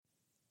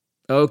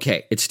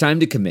Okay, it's time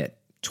to commit.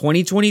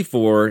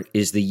 2024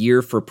 is the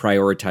year for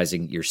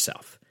prioritizing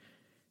yourself.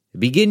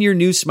 Begin your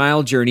new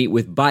smile journey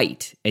with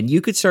Byte, and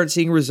you could start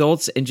seeing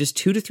results in just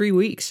 2 to 3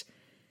 weeks.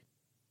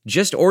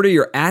 Just order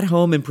your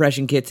at-home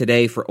impression kit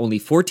today for only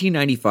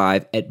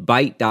 $14.95 at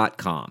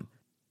Byte.com.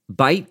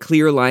 Byte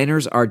clear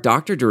liners are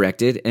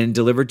doctor-directed and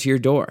delivered to your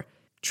door.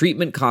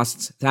 Treatment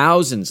costs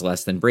thousands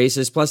less than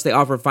braces, plus they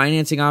offer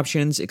financing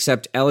options,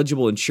 accept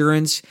eligible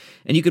insurance,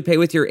 and you could pay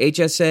with your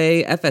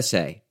HSA,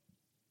 FSA.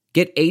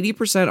 Get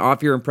 80%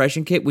 off your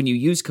impression kit when you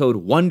use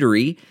code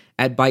WONDERY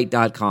at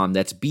Byte.com.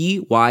 That's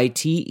BYTE.com.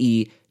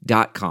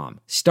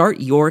 Start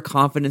your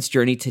confidence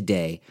journey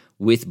today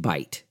with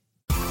Byte.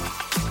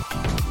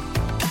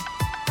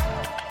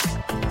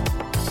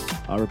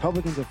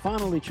 Republicans have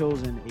finally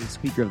chosen a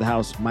Speaker of the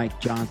House,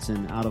 Mike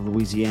Johnson, out of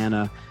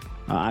Louisiana.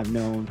 I've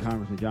known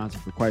Congressman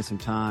Johnson for quite some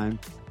time.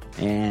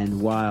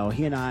 And while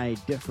he and I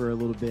differ a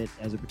little bit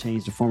as it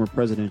pertains to former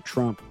President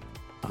Trump,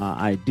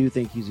 I do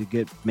think he's a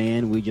good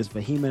man. We just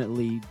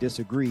vehemently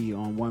disagree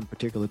on one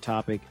particular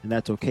topic, and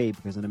that's okay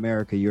because in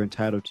America, you're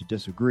entitled to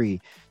disagree.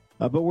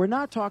 But we're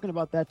not talking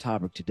about that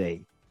topic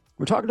today.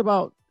 We're talking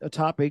about a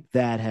topic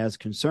that has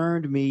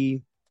concerned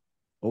me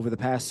over the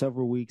past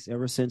several weeks,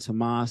 ever since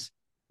Hamas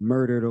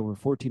murdered over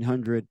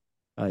 1,400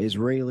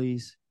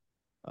 Israelis,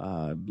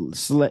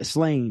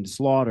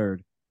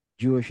 slaughtered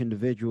Jewish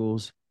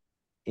individuals.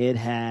 It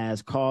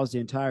has caused the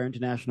entire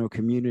international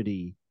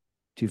community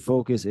to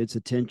focus its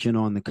attention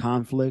on the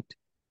conflict.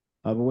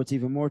 But what's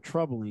even more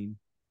troubling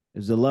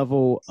is the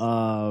level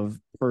of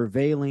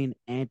prevailing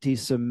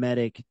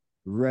anti-Semitic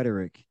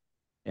rhetoric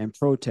and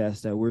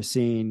protest that we're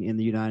seeing in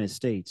the United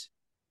States.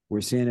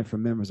 We're seeing it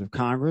from members of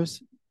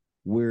Congress.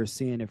 We're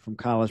seeing it from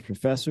college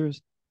professors.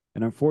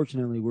 And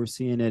unfortunately, we're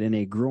seeing it in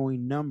a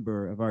growing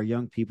number of our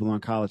young people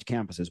on college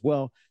campuses.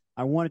 Well,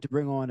 I wanted to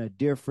bring on a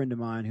dear friend of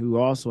mine who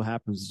also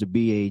happens to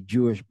be a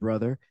Jewish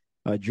brother,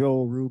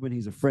 Joel Rubin.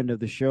 He's a friend of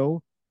the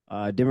show.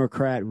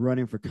 Democrat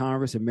running for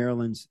Congress in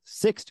Maryland's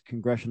 6th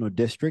congressional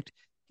district.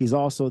 He's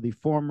also the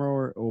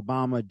former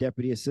Obama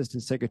Deputy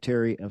Assistant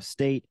Secretary of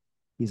State.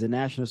 He's a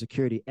national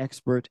security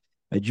expert,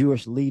 a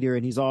Jewish leader,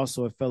 and he's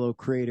also a fellow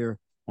creator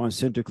on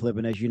CenterClip.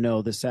 And as you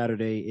know, this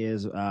Saturday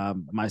is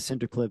my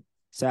CenterClip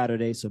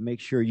Saturday, so make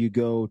sure you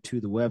go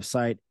to the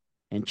website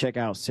and check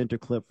out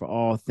CenterClip for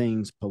all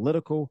things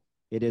political.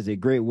 It is a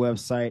great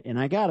website, and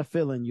I got a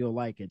feeling you'll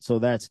like it. So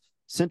that's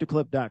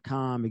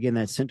centerclip.com. Again,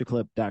 that's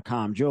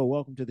centerclip.com. Joe,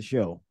 welcome to the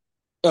show.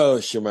 Oh,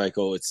 sure,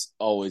 Michael. It's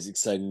always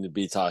exciting to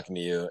be talking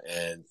to you,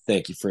 and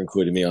thank you for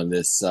including me on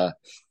this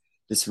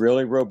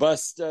really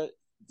robust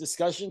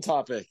discussion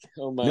topic.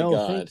 Oh my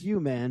God! Thank you,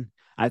 man.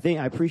 I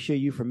appreciate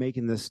you for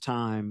making this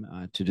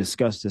time to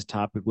discuss this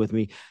topic with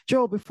me,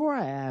 Joe. Before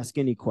I ask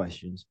any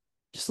questions,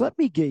 just let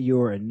me get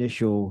your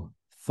initial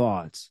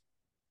thoughts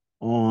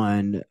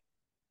on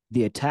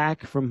the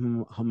attack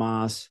from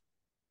Hamas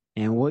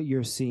and what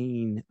you're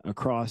seeing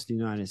across the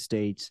United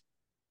States,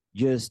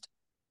 just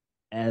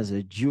as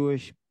a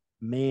Jewish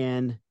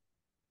man,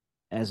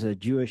 as a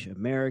Jewish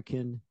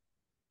American,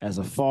 as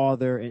a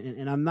father.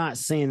 And I'm not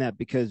saying that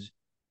because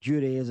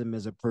Judaism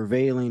is a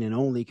prevailing and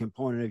only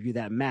component of you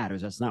that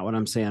matters. That's not what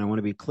I'm saying. I want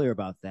to be clear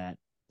about that.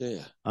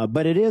 Yeah.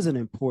 But it is an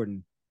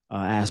important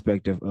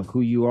aspect of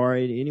who you are,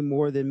 any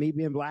more than me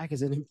being black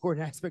is an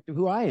important aspect of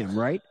who I am,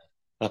 right?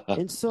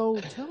 And so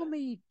tell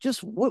me,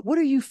 just what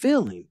are you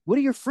feeling? What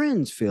are your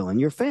friends feeling?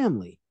 Your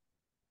family?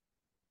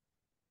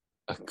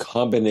 A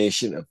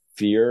combination of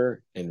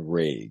fear and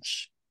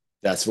rage.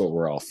 That's what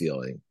we're all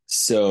feeling.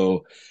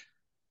 So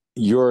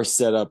your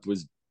setup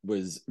was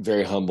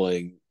very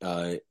humbling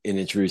in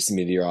introducing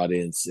me to your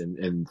audience,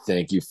 and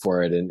thank you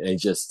for it. And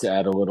just to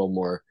add a little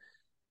more,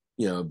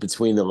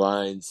 between the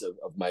lines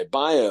of my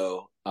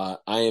bio, I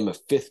am a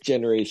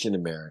 5th-generation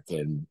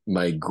American.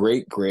 My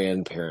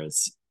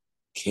great-grandparents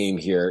came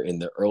here in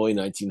the early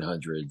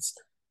 1900s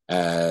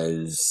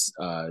as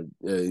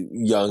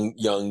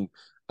young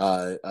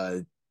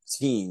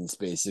teens,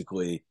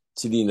 basically,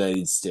 to the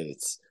United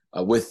States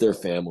with their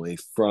family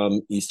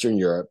from Eastern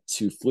Europe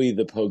to flee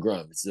the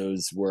pogroms.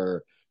 Those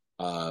were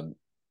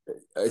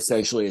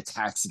essentially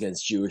attacks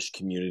against Jewish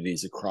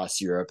communities across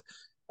Europe,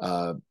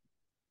 done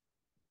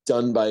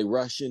by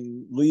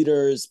Russian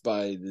leaders,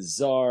 by the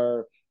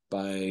Tsar,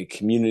 by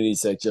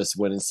communities that just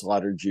went and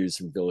slaughtered Jews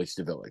from village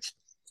to village.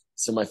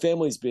 So my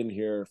family's been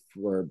here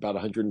for about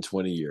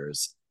 120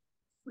 years.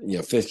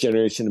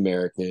 5th-generation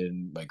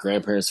American. My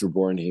grandparents were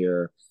born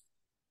here,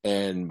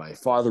 and my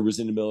father was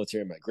in the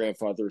military. My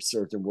grandfather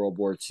served in World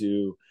War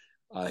II.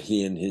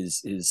 He and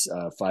his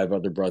 5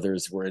 other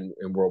brothers were in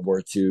World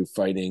War II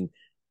fighting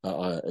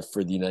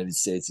for the United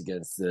States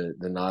against the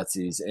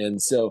Nazis.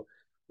 And so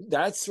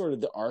that's sort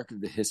of the arc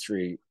of the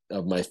history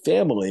of my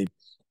family.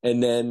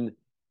 And then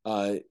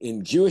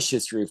in Jewish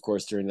history, of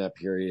course, during that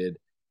period,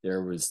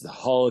 there was the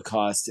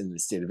Holocaust and the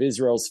State of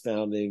Israel's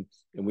founding.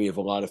 And we have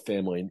a lot of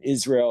family in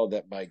Israel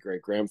that my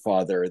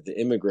great-grandfather, the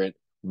immigrant,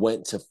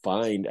 went to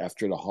find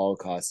after the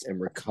Holocaust and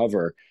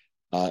recover,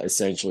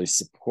 essentially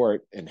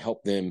support and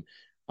help them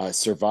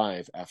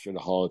survive after the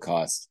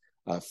Holocaust.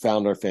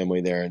 found our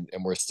family there,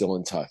 and we're still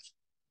in touch.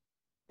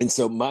 And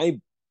so my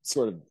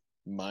sort of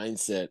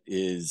mindset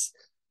is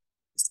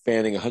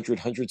spanning 100,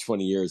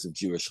 120 years of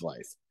Jewish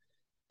life.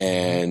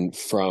 And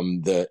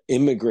from the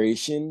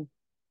immigration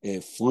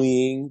and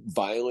fleeing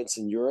violence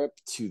in Europe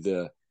to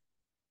the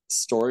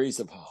stories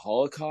of the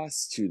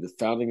Holocaust to the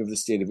founding of the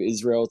state of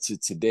Israel to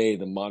today,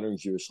 the modern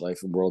Jewish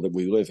life and world that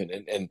we live in.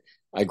 And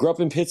I grew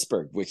up in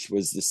Pittsburgh, which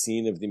was the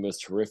scene of the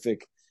most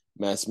horrific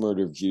mass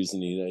murder of Jews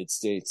in the United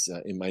States,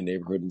 in my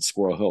neighborhood in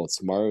Squirrel Hill.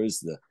 Tomorrow is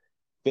the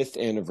 5th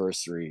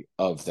anniversary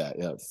of that.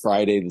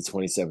 Friday, the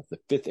 27th, the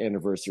 5th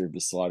anniversary of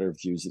the slaughter of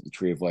Jews at the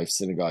Tree of Life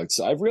Synagogue.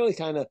 So I've really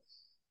kind of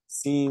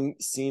seen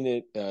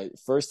it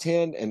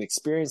firsthand and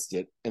experienced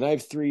it. And I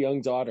have 3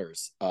 young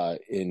daughters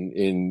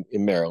in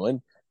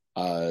Maryland.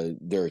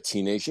 They're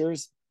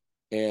teenagers,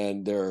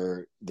 and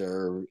they're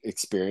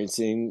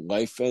experiencing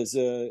life as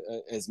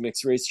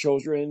mixed race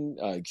children,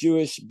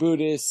 Jewish,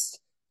 Buddhist,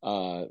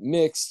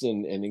 mixed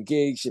and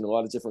engaged in a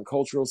lot of different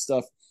cultural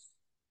stuff.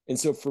 And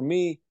so for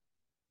me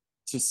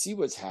to see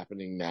what's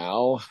happening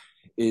now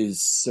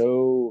is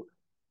so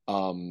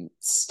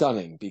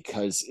stunning,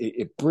 because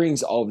it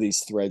brings all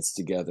these threads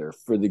together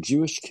for the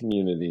Jewish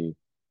community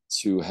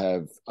to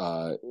have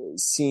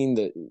watching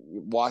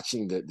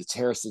the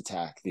terrorist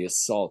attack, the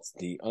assault,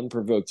 the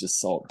unprovoked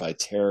assault by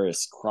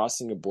terrorists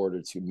crossing a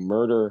border to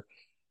murder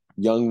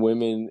young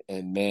women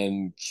and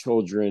men,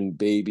 children,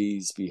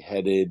 babies,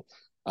 beheaded,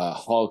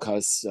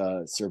 Holocaust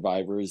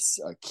survivors,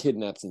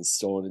 kidnapped and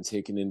stolen and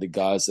taken into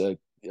Gaza.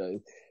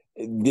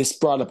 This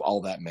brought up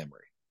all that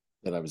memory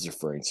that I was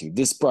referring to.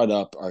 This brought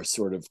up our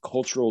sort of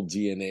cultural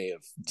DNA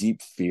of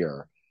deep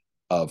fear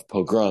of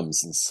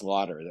pogroms and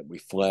slaughter that we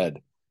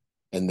fled,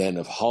 and then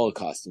of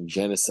Holocaust and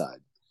genocide.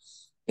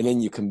 And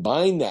then you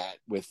combine that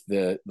with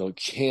the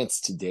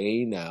chants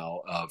today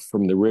now of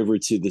from the river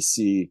to the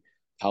sea,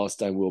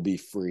 Palestine will be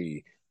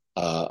free,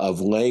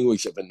 of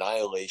language of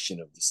annihilation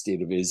of the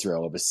state of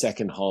Israel, of a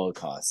second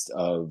Holocaust,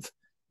 of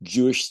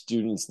Jewish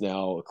students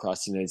now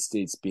across the United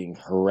States being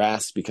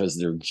harassed because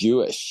they're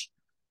Jewish.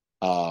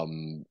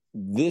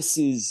 This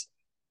is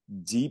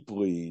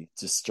deeply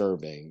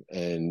disturbing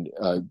and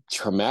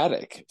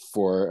traumatic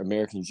for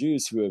American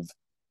Jews who have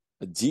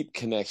a deep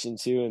connection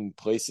to and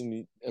place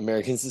in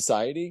American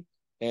society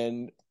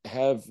and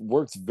have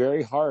worked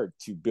very hard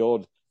to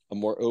build a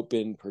more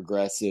open,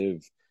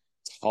 progressive,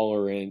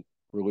 tolerant,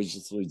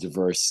 religiously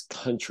diverse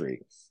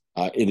country.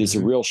 It is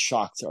a real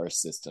shock to our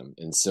system.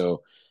 And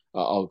so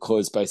I'll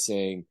close by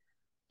saying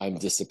I'm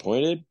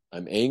disappointed,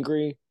 I'm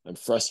angry, I'm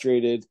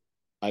frustrated.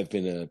 I've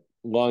been a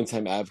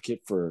longtime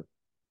advocate for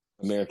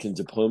American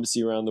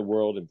diplomacy around the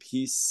world and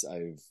peace.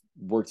 I've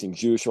worked in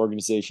Jewish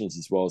organizations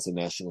as well as in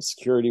national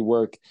security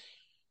work.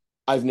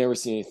 I've never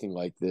seen anything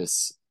like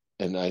this,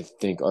 and I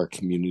think our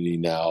community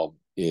now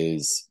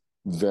is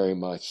very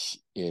much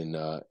in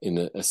a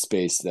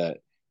space that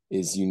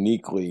is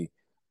uniquely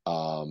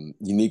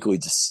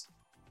just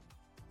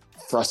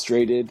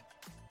frustrated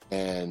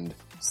and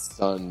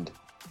stunned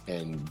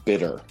and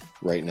bitter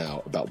right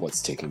now about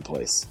what's taking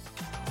place.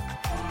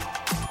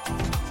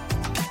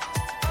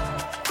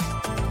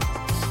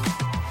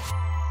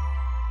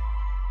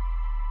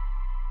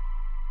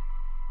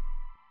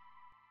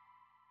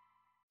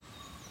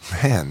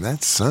 Man,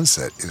 that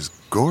sunset is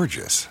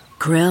gorgeous.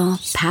 Grill,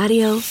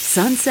 patio,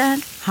 sunset.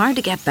 Hard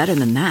to get better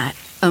than that.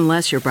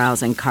 Unless you're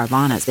browsing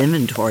Carvana's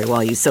inventory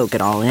while you soak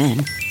it all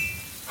in.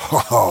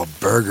 Oh,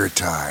 burger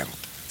time.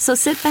 So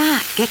sit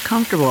back, get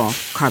comfortable.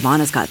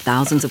 Carvana's got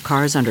thousands of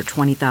cars under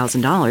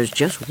 $20,000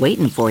 just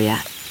waiting for you.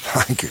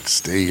 I could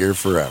stay here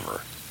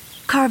forever.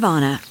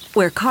 Carvana,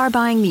 where car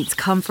buying meets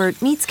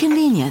comfort meets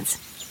convenience.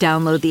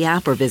 Download the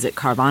app or visit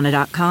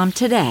Carvana.com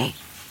today.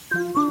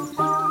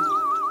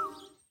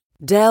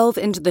 Delve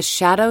into the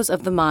shadows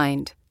of the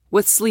mind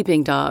with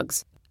Sleeping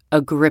Dogs,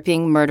 a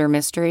gripping murder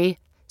mystery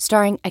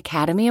starring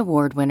Academy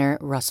Award winner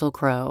Russell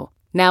Crowe.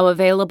 Now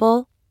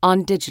available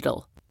on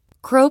digital.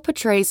 Crowe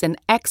portrays an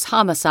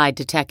ex-homicide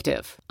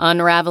detective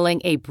unraveling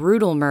a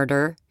brutal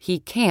murder he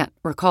can't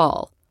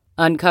recall.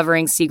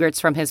 Uncovering secrets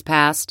from his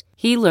past,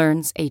 he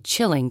learns a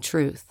chilling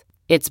truth.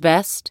 It's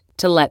best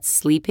to let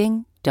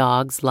sleeping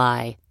dogs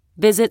lie.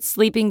 Visit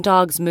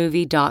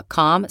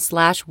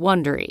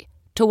sleepingdogsmovie.com/Wondery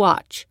to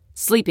watch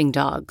Sleeping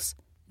Dogs,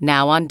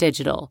 now on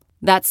digital.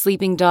 That's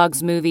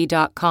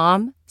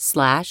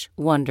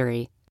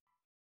sleepingdogsmovie.com/Wondery.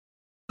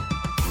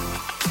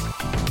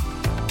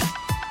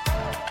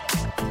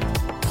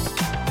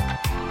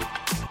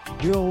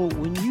 Joel,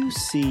 when you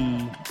see,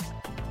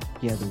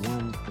 the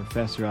one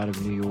professor out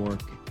of New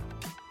York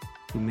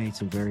who made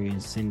some very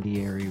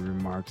incendiary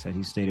remarks that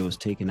he stated was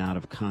taken out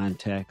of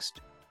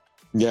context.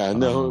 Yeah,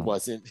 no, it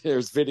wasn't.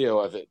 There's video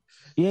of it.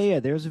 Yeah,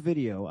 there's a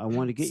video. I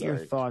want to get your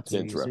thoughts. He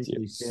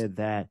essentially said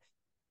that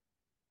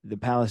the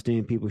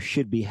Palestinian people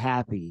should be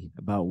happy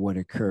about what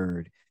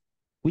occurred.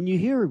 When you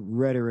hear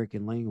rhetoric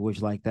and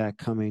language like that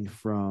coming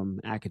from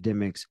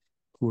academics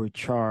who are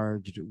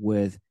charged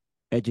with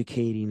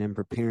educating and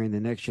preparing the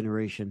next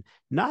generation,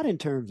 not in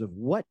terms of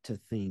what to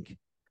think,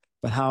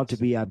 but how to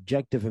be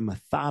objective and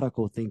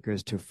methodical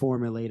thinkers to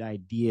formulate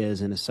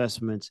ideas and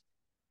assessments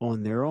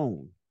on their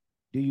own.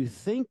 Do you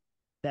think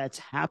that's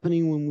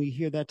happening when we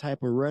hear that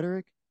type of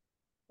rhetoric?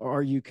 Or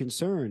are you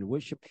concerned?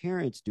 What should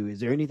parents do? Is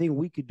there anything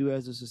we could do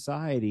as a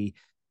society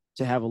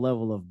to have a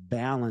level of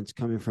balance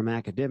coming from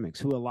academics,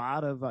 who a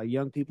lot of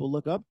young people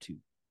look up to?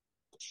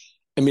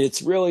 I mean,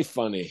 it's really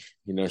funny,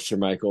 Sir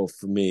Michael,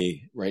 for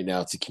me right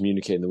now to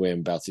communicate in the way I'm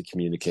about to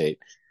communicate.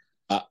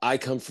 I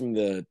come from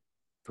the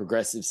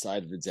progressive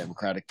side of the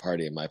Democratic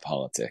Party in my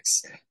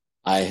politics.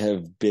 I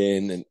have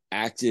been an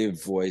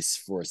active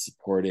voice for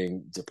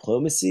supporting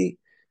diplomacy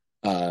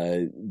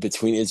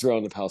between Israel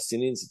and the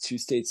Palestinians, a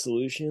two-state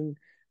solution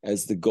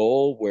as the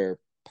goal, where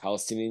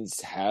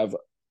Palestinians have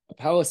a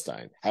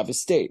Palestine, have a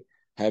state,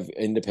 have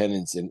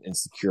independence and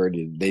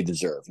security they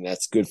deserve. And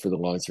that's good for the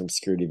long-term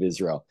security of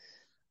Israel.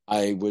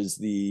 I was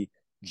the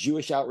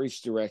Jewish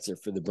outreach director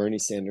for the Bernie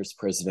Sanders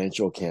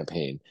presidential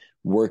campaign,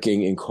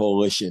 working in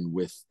coalition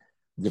with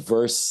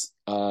diverse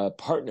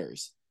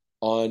partners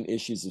on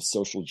issues of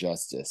social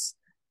justice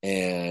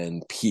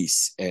and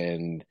peace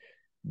and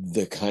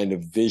the kind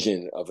of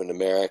vision of an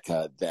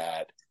America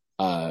that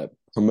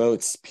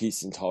promotes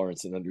peace and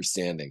tolerance and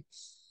understanding.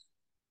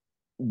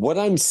 What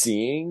I'm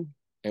seeing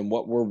and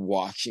what we're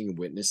watching and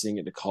witnessing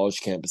at the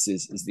college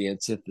campuses is the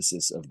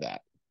antithesis of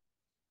that.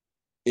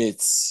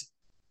 It's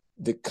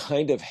the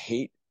kind of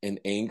hate and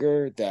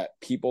anger that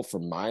people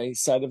from my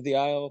side of the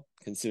aisle,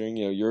 considering,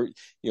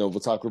 we'll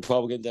talk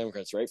Republican,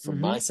 Democrats, right? From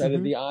my side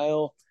of the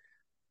aisle,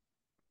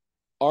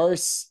 our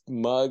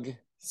smug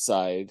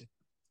side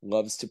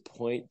loves to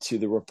point to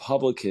the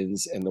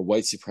Republicans and the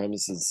white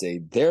supremacists and say,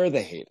 they're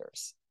the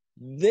haters.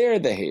 They're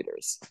the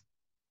haters.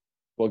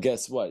 Well,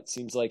 guess what? It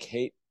seems like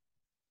hate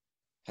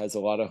has a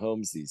lot of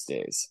homes these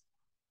days.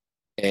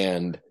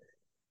 And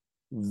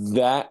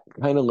that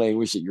kind of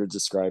language that you're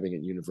describing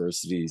at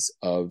universities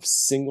of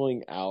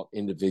singling out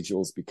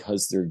individuals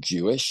because they're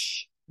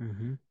Jewish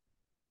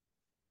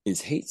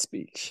is hate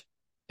speech.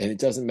 And it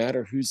doesn't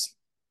matter who's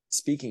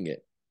speaking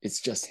it. It's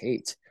just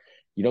hate.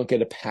 You don't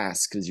get a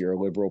pass because you're a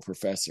liberal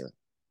professor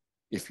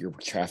if you're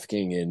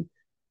trafficking in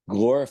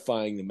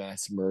glorifying the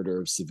mass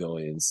murder of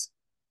civilians.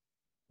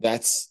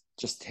 That's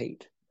just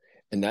hate.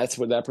 And that's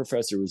what that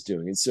professor was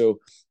doing. And so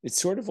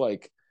it's sort of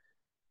like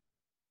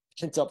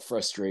pent up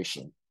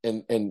frustration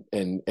and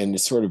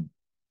it's sort of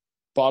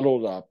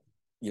bottled up,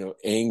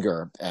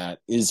 anger at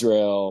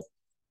Israel.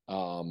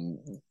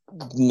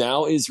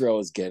 Now Israel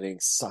is getting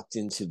sucked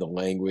into the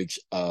language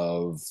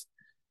of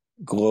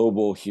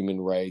global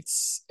human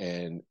rights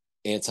and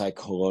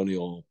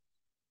anti-colonial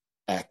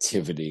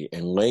activity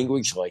and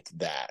language like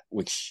that,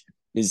 which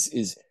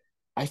is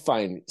I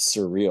find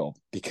surreal,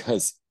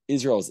 because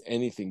Israel is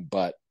anything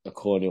but a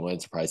colonial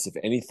enterprise. If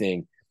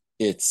anything,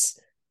 it's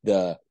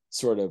the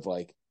sort of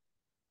like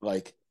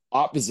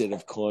opposite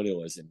of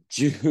colonialism.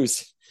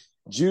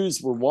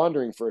 Jews were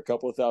wandering for a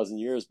couple of thousand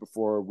years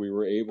before we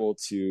were able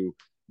to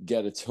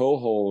get a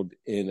toehold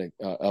in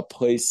a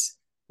place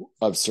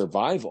of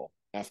survival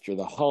after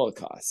the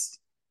Holocaust.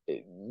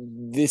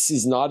 This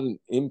is not an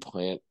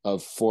implant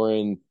of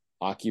foreign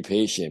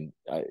occupation.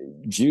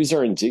 Jews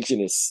are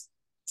indigenous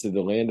to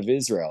the land of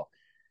Israel.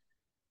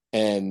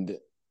 And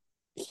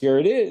here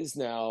it is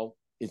now.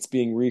 It's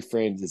being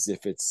reframed as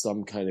if it's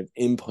some kind of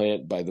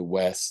implant by the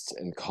West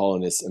and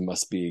colonists and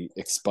must be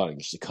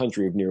expunged. A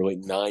country of nearly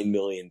 9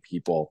 million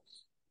people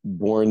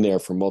born there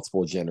for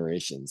multiple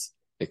generations,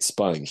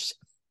 expunged.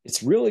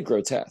 It's really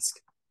grotesque.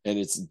 And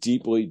it's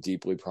deeply,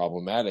 deeply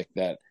problematic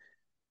that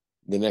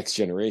the next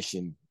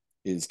generation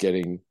is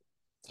getting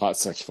taught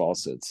such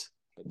falsehoods.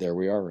 But there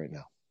we are right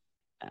now.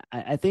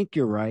 I think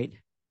you're right.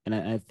 And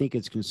I think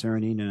it's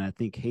concerning. And I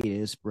think hate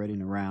is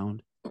spreading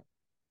around.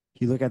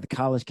 You look at the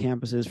college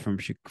campuses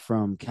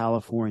from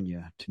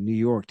California to New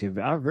York to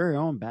our very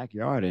own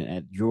backyard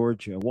at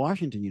George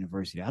Washington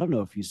University. I don't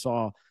know if you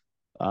saw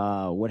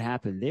what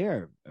happened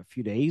there a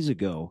few days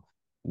ago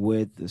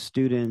with the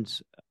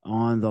students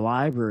on the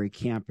library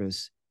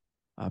campus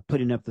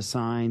putting up the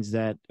signs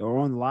or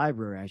on the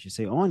library, I should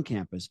say, on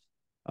campus,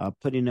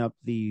 putting up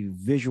the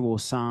visual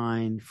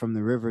sign from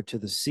the river to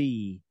the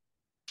sea.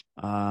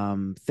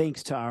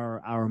 Thanks to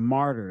our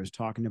martyrs,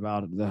 talking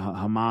about the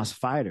Hamas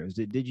fighters.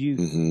 Did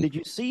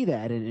you see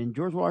that? And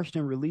George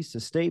Washington released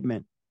a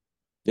statement,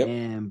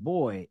 and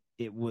boy,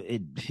 it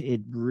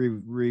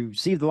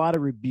received a lot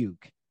of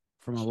rebuke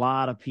from a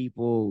lot of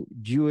people,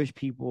 Jewish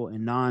people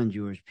and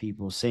non-Jewish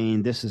people,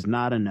 saying this is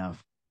not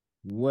enough.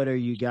 What are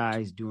you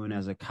guys doing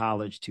as a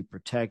college to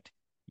protect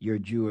your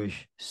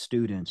Jewish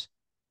students?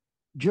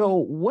 Joe,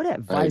 what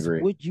advice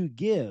would you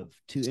give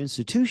to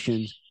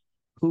institutions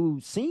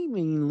who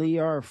seemingly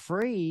are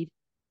afraid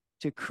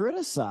to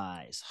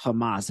criticize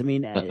Hamas? I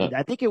mean,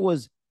 I think it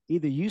was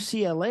either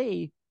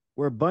UCLA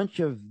where a bunch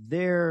of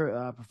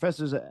their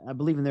professors, I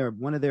believe in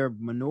one of their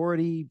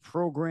minority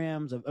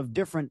programs of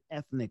different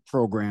ethnic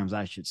programs,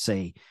 I should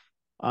say,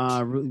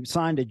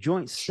 signed a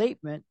joint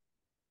statement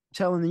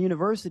telling the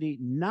university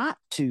not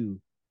to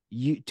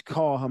to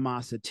call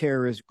Hamas a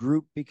terrorist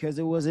group because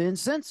it was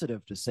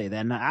insensitive to say that.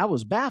 And I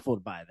was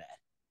baffled by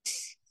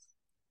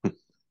that.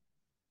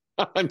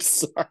 I'm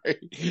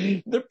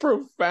sorry. The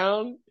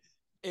profound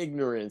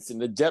ignorance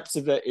and the depths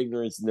of that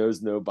ignorance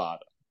knows no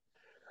bottom.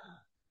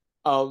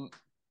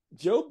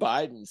 Joe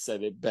Biden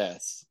said it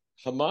best.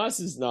 Hamas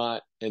is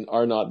not and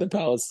are not the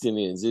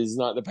Palestinians. It is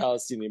not the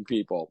Palestinian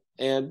people.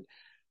 And,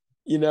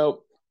 you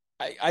know,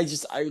 I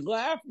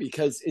laugh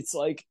because it's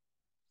like,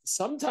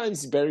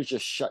 sometimes you better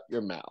just shut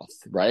your mouth,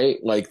 right?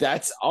 Like,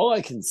 that's all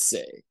I can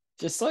say.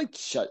 Just like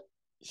shut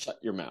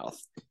your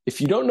mouth.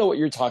 If you don't know what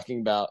you're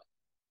talking about,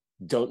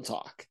 don't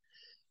talk.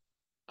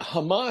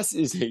 Hamas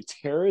is a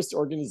terrorist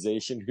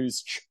organization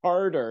whose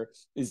charter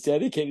is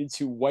dedicated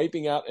to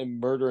wiping out and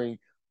murdering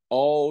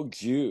all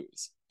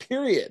Jews,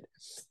 period.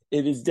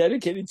 It is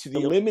dedicated to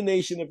the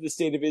elimination of the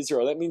state of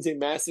Israel. That means a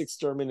mass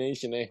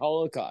extermination, a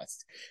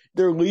Holocaust.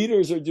 Their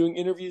leaders are doing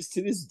interviews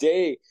to this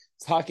day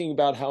talking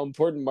about how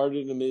important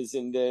martyrdom is,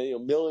 and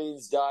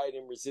millions died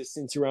in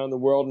resistance around the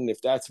world, and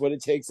if that's what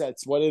it takes,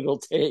 that's what it'll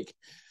take.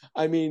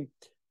 I mean,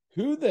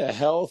 who the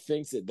hell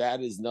thinks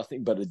that is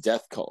nothing but a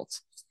death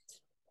cult?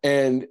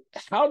 And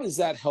how does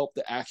that help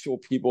the actual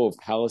people of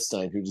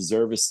Palestine who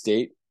deserve a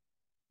state,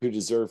 who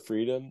deserve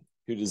freedom,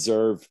 who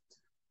deserve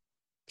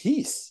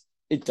peace?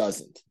 It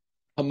doesn't.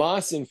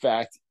 Hamas, in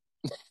fact,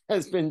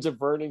 has been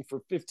diverting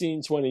for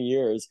 15, 20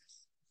 years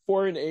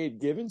foreign aid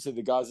given to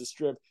the Gaza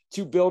Strip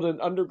to build an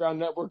underground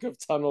network of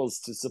tunnels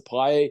to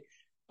supply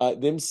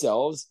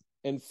themselves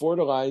and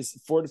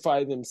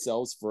fortify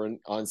themselves for an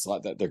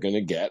onslaught that they're going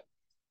to get,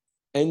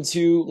 and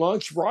to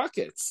launch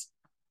rockets.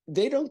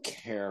 They don't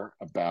care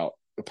about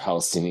the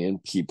Palestinian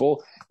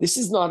people. This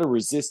is not a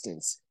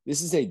resistance.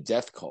 This is a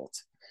death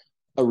cult.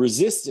 A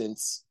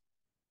resistance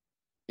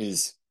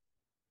is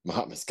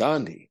Mahatma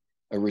Gandhi.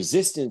 A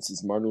resistance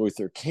is Martin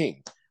Luther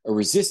King. A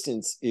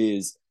resistance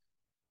is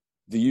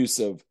the use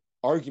of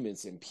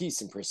arguments and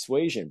peace and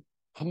persuasion.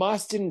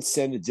 Hamas didn't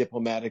send a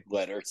diplomatic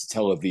letter to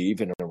Tel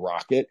Aviv in a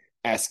rocket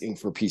asking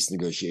for peace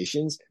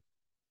negotiations.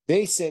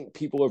 They sent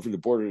people over the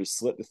border to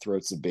slit the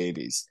throats of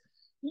babies.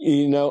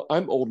 You know,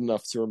 I'm old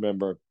enough to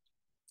remember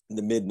in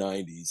the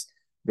mid-90s,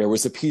 there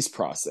was a peace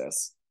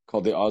process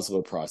called the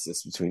Oslo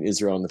process between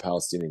Israel and the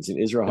Palestinians. And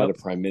Israel had a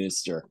prime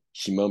minister,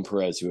 Shimon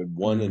Peres, who had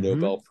won a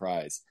Nobel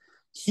Prize.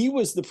 He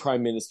was the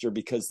prime minister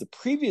because the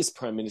previous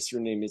prime minister,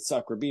 named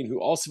Yitzhak Rabin,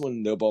 who also won a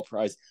Nobel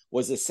Prize,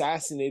 was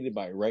assassinated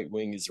by a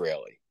right-wing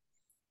Israeli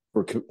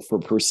for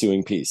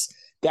pursuing peace.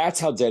 That's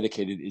how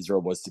dedicated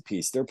Israel was to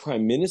peace. Their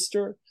prime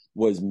minister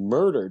was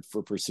murdered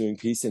for pursuing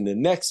peace, and the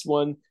next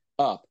one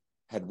up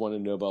had won a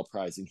Nobel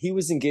Prize. And he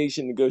was engaged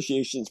in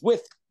negotiations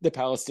with the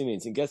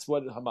Palestinians. And guess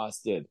what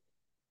Hamas did?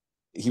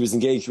 He was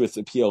engaged with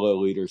the PLO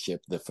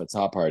leadership, the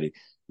Fatah party,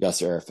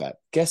 Yasser Arafat.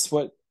 Guess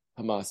what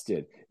Hamas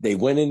did? They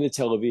went into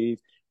Tel Aviv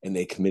and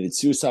they committed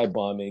suicide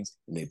bombings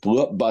and they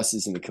blew up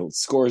buses and they killed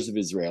scores of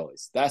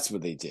Israelis. That's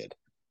what they did.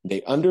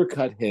 They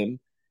undercut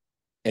him.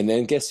 And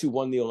then guess who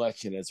won the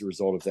election as a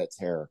result of that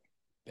terror?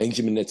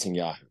 Benjamin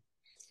Netanyahu.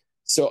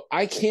 So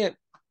I can't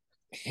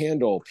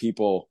handle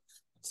people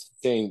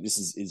saying this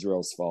is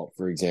Israel's fault.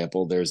 For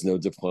example, there's no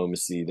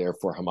diplomacy,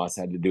 therefore Hamas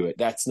had to do it.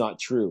 That's not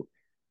true.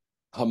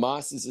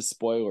 Hamas is a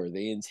spoiler.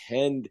 They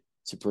intend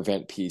to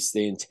prevent peace.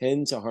 They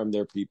intend to harm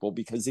their people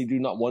because they do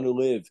not want to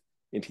live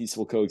in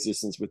peaceful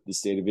coexistence with the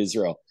state of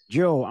Israel.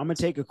 Joe, I'm going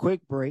to take a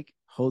quick break.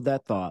 Hold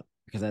that thought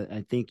because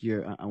I think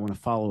I want to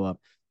follow up.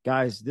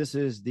 Guys, this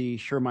is the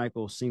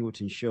Shermichael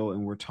Singleton Show,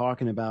 and we're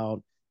talking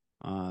about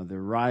the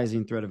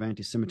rising threat of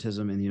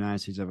anti-Semitism in the United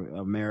States of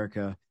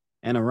America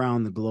and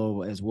around the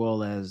globe, as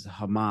well as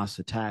Hamas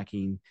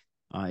attacking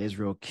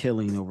Israel,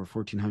 killing over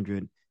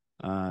 1,400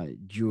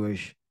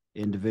 Jewish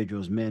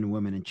individuals, men,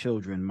 women, and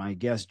children. My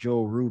guest,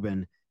 Joe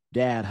Rubin,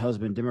 dad,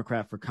 husband,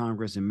 Democrat for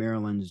Congress in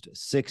Maryland's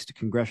 6th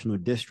Congressional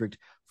District,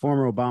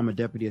 former Obama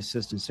Deputy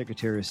Assistant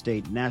Secretary of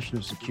State,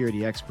 national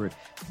security expert,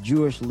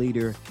 Jewish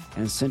leader,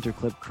 and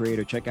Centerclip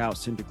creator. Check out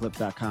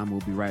centerclip.com.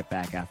 We'll be right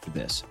back after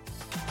this.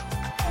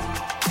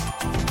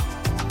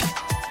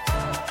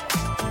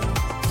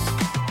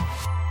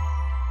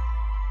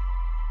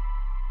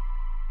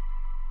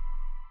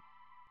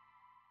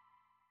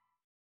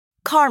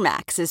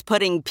 CarMax is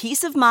putting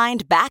peace of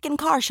mind back in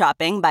car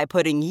shopping by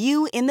putting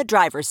you in the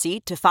driver's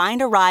seat to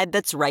find a ride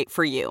that's right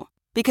for you.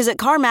 Because at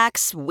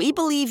CarMax, we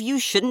believe you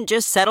shouldn't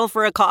just settle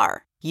for a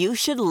car. You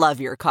should love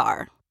your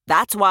car.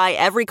 That's why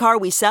every car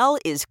we sell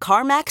is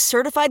CarMax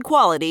certified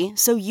quality,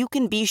 so you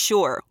can be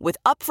sure with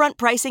upfront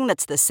pricing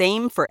that's the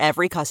same for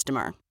every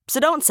customer. So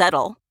don't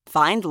settle.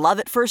 Find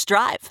love at first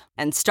drive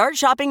and start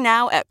shopping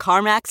now at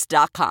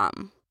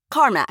CarMax.com.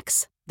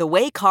 CarMax, the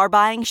way car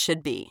buying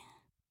should be.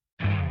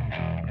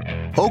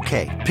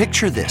 Okay,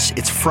 picture this.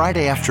 It's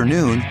Friday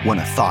afternoon when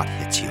a thought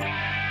hits you.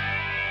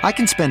 I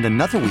can spend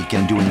another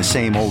weekend doing the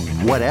same old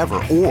whatever,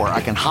 or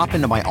I can hop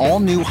into my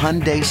all-new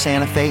Hyundai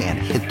Santa Fe and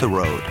hit the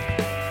road.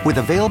 With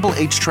available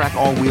H-Track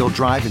all-wheel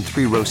drive and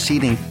 3-row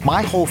seating,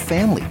 my whole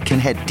family can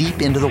head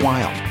deep into the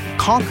wild.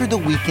 Conquer the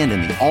weekend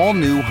in the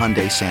all-new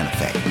Hyundai Santa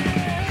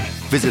Fe.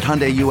 Visit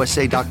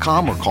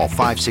HyundaiUSA.com or call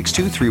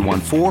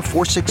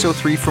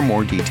 562-314-4603 for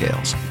more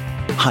details.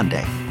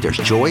 Hyundai, there's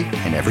joy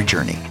in every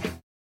journey.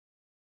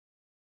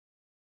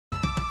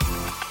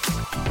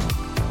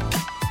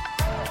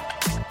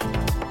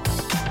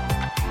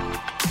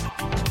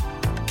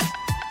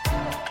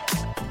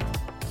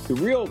 The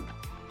real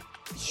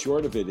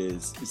short of it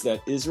is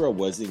that Israel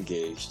was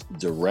engaged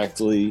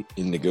directly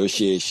in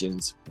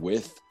negotiations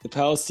with the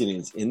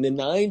Palestinians in the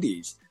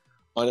 90s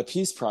on a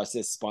peace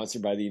process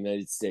sponsored by the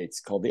United States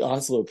called the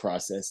Oslo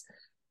process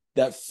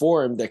that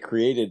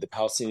created the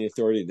Palestinian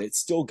Authority that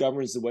still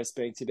governs the West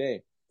Bank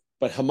today.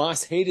 But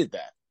Hamas hated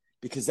that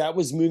because that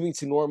was moving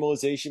to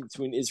normalization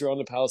between Israel and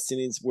the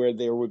Palestinians, where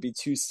there would be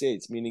two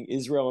states, meaning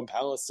Israel and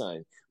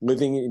Palestine,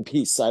 living in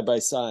peace side by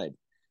side.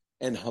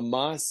 And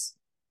Hamas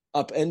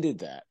upended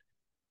that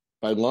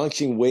by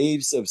launching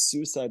waves of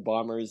suicide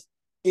bombers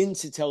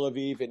into Tel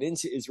Aviv and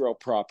into Israel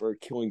proper,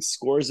 killing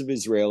scores of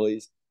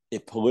Israelis.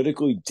 It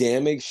politically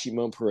damaged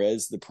Shimon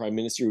Peres, the prime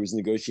minister who was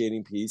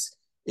negotiating peace.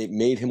 It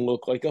made him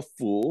look like a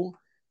fool,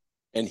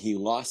 and he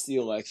lost the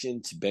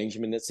election to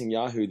Benjamin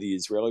Netanyahu, the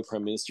Israeli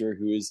prime minister,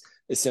 who is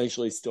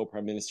essentially still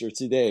prime minister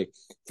today,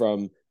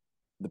 from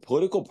the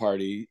political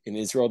party in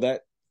Israel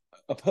that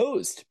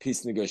opposed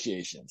peace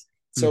negotiations.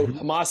 So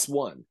Hamas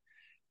won.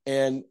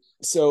 And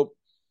so,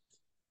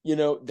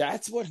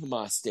 that's what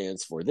Hamas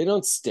stands for. They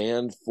don't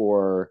stand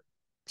for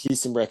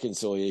peace and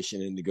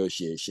reconciliation and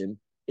negotiation.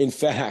 In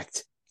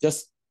fact,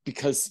 just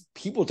because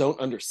people don't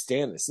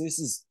understand this, and this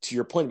is to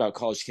your point about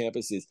college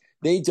campuses,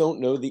 they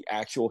don't know the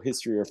actual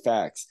history or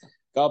facts.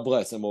 God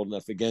bless, I'm old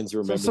enough again to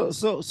remember.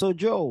 So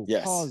Joe,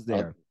 yes. Pause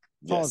there.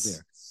 Yes.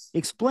 There.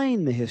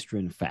 Explain the history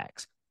and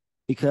facts,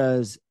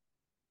 because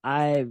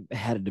I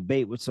had a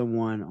debate with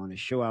someone on a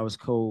show I was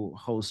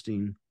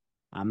co-hosting.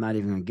 I'm not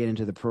even going to get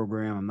into the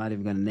program. I'm not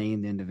even going to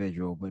name the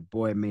individual, but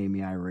boy, it made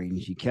me irate.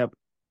 And she kept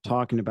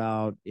talking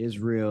about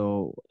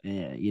Israel,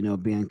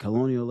 being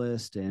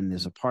colonialist and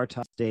this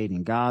apartheid state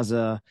in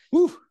Gaza.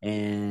 Woo.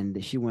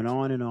 And she went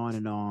on and on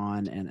and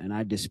on. And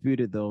I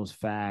disputed those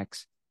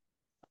facts.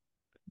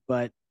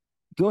 But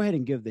go ahead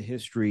and give the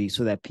history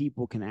so that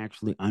people can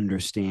actually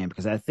understand,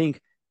 because I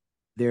think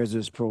there's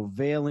this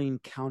prevailing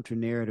counter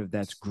narrative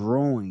that's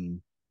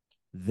growing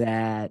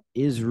that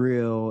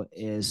Israel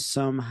is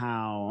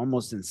somehow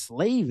almost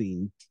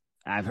enslaving.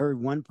 I've heard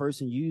one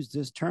person use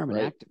this term, an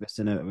activist,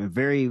 in a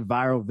very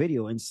viral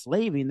video,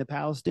 enslaving the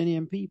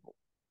Palestinian people.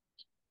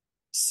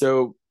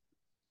 So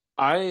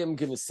I am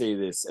going to say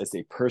this as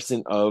a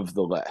person of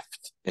the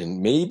left, and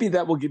maybe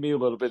that will give me a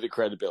little bit of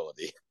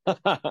credibility.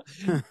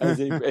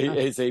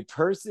 as a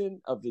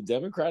person of the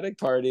Democratic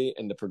Party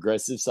and the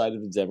progressive side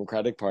of the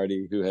Democratic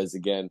Party, who has,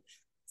 again,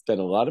 spent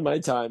a lot of my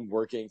time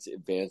working to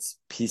advance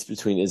peace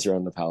between Israel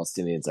and the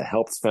Palestinians. I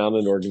helped found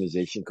an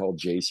organization called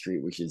J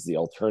Street, which is the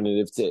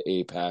alternative to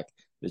AIPAC,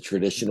 the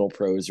traditional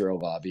pro-Israel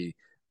lobby.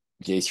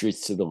 J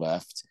Street's to the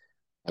left.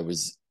 I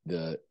was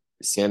the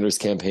Sanders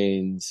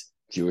campaign's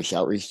Jewish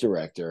outreach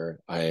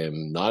director. I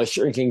am not a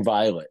shrinking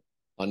violet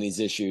on these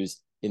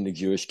issues in the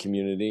Jewish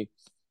community.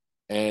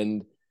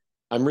 And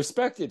I'm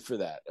respected for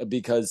that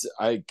because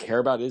I care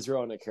about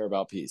Israel and I care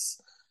about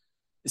peace.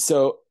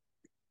 So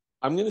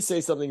I'm going to say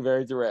something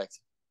very direct,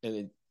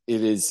 and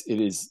it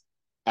is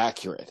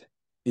accurate.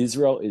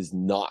 Israel is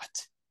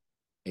not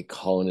a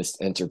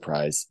colonist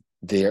enterprise.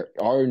 There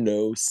are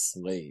no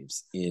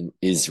slaves in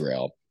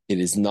Israel. It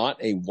is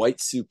not a white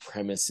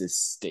supremacist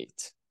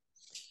state.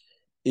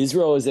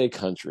 Israel is a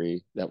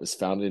country that was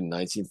founded in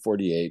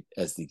 1948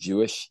 as the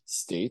Jewish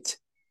state.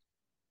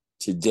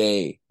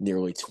 Today,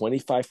 nearly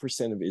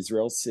 25% of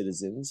Israel's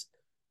citizens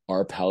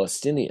are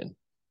Palestinian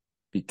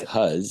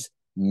because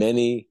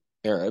many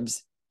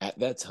Arabs at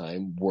that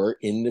time were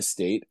in the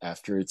state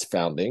after its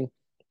founding.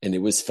 And it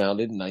was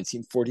founded in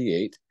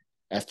 1948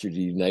 after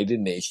the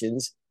United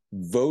Nations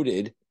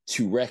voted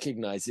to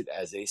recognize it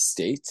as a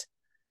state.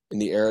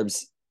 And the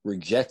Arabs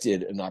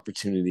rejected an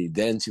opportunity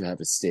then to have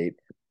a state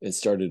and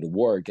started a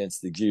war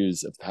against the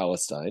Jews of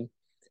Palestine.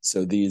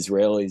 So the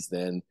Israelis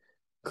then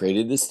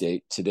created the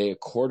state. Today, a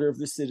quarter of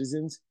the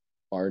citizens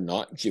are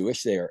not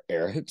Jewish. They are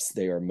Arabs.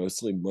 They are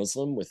mostly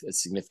Muslim with a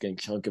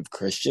significant chunk of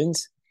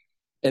Christians.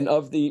 And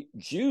of the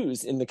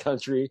Jews in the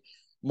country,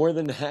 more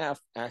than half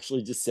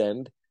actually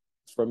descend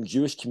from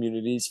Jewish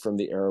communities from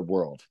the Arab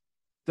world.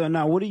 So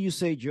now, what do you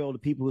say, Joel, to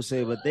people who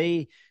say, but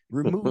they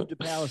removed the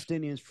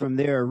Palestinians from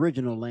their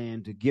original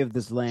land to give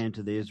this land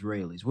to the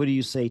Israelis? What do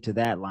you say to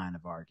that line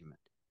of argument?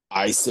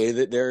 I say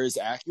that there is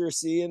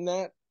accuracy in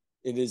that.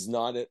 It is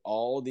not at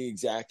all the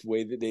exact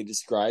way that they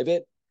describe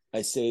it.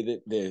 I say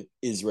that the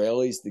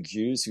Israelis, the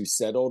Jews who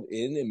settled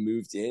in and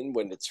moved in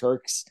when the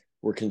Turks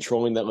were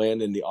controlling that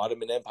land in the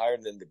Ottoman Empire,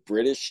 and then the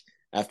British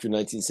after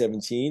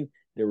 1917,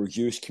 there were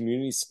Jewish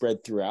communities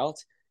spread throughout.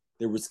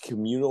 There was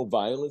communal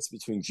violence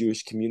between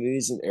Jewish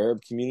communities and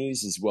Arab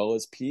communities, as well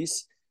as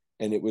peace.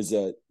 And it was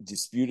a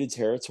disputed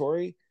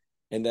territory,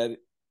 and that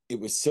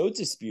it was so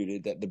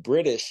disputed that the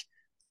British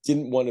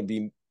didn't want to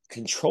be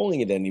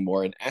controlling it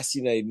anymore and asked the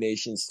United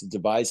Nations to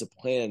devise a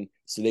plan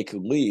so they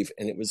could leave.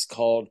 And it was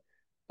called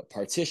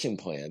partition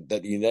plan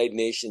that the United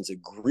Nations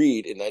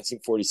agreed in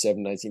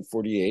 1947,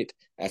 1948,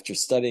 after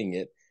studying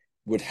it,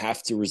 would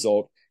have to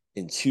result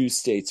in 2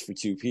 states for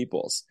 2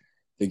 peoples.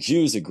 The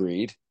Jews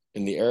agreed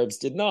and the Arabs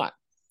did not.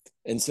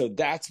 And so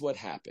that's what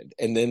happened.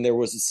 And then there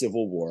was a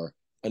civil war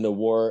and a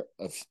war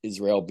of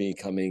Israel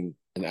becoming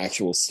an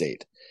actual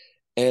state.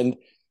 And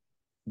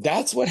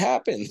that's what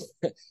happened.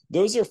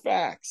 Those are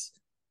facts.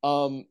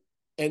 And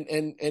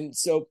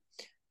so,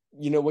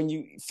 when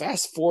you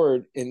fast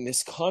forward in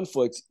this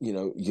conflict,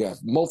 you have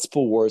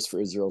multiple wars for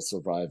Israel's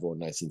survival in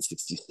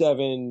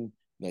 1967,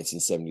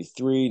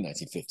 1973,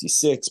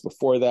 1956,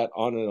 before that,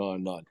 on and on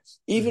and on.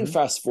 Even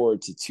fast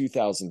forward to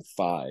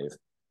 2005,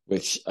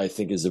 which I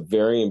think is a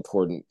very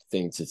important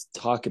thing to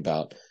talk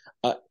about.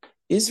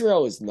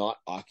 Israel is not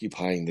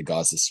occupying the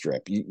Gaza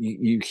Strip.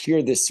 You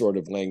hear this sort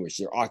of language.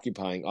 They're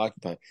occupying.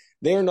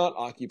 They are not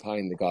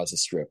occupying the Gaza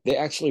Strip. They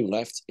actually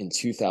left in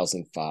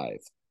 2005,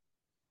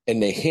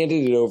 and they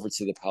handed it over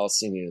to the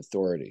Palestinian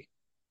Authority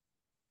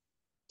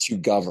to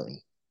govern.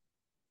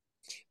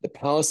 The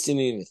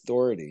Palestinian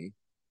Authority,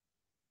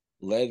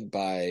 led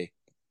by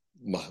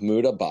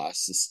Mahmoud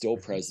Abbas, is still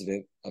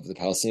president of the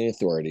Palestinian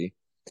Authority,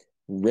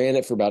 ran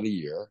it for about a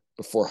year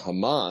before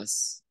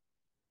Hamas,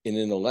 in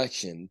an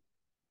election,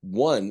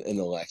 won an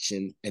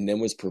election and then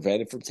was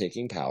prevented from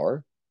taking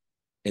power.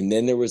 And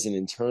then there was an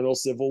internal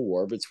civil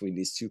war between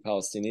these 2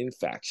 Palestinian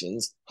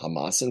factions,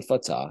 Hamas and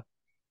Fatah,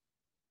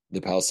 the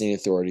Palestinian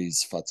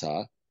Authority's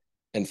Fatah,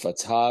 and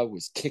Fatah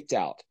was kicked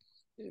out.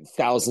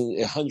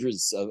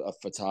 Hundreds of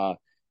Fatah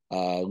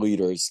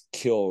leaders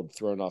killed,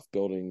 thrown off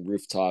building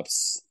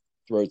rooftops,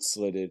 throats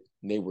slitted,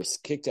 and they were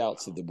kicked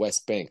out to the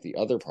West Bank, the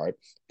other part.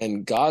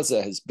 And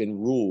Gaza has been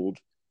ruled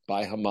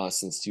by Hamas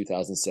since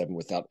 2007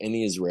 without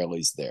any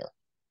Israelis there.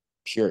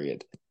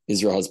 Period.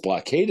 Israel has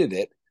blockaded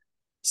it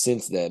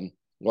since then,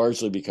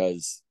 largely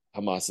because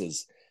Hamas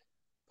has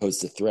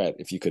posed a threat,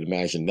 if you could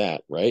imagine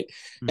that, right?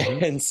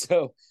 And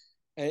so,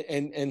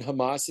 and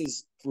Hamas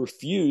has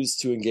refused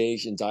to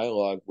engage in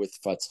dialogue with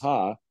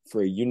Fatah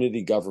for a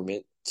unity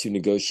government to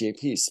negotiate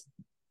peace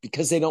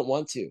because they don't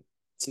want to.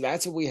 So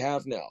that's what we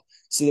have now.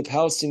 So the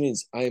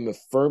Palestinians, I am a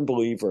firm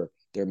believer,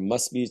 there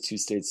must be a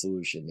 2-state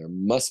solution. There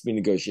must be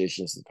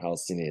negotiations with the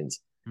Palestinians.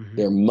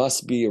 There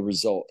must be a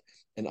result.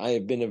 And I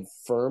have been a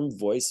firm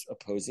voice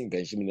opposing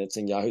Benjamin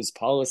Netanyahu's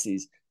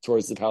policies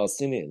towards the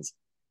Palestinians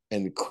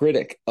and the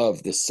critic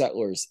of the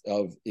settlers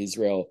of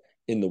Israel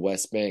in the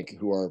West Bank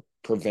who are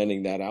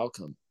preventing that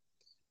outcome.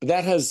 But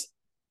that has,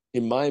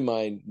 in my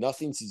mind,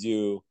 nothing to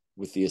do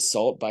with the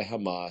assault by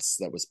Hamas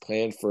that was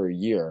planned for a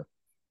year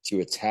to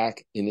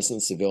attack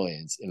innocent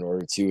civilians in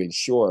order to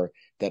ensure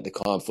that the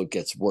conflict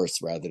gets worse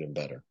rather than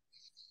better.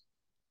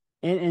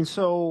 And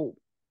so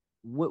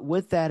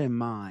with that in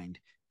mind,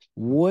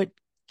 what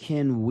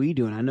can we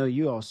do? And I know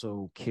you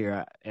also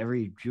care.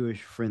 Every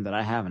Jewish friend that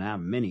I have, and I have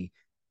many,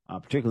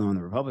 particularly on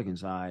the Republican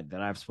side,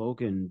 that I've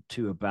spoken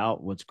to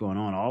about what's going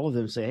on, all of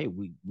them say, hey,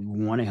 we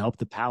want to help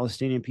the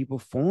Palestinian people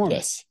form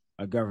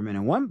a government.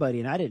 And one buddy,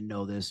 and I didn't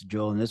know this,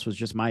 Joel, and this was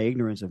just my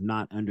ignorance of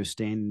not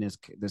understanding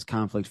this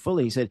conflict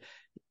fully. He said,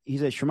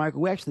 Shermichael,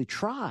 we actually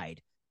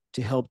tried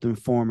to help them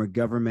form a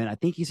government. I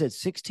think he said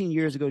 16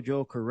 years ago,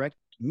 Joel, correct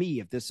me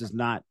if this is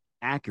not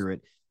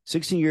accurate,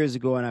 16 years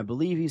ago, and I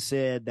believe he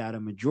said that a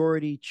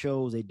majority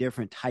chose a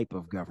different type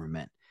of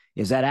government.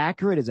 Is that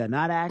accurate? Is that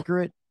not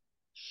accurate?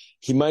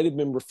 He might have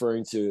been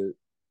referring to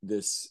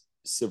this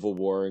civil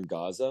war in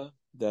Gaza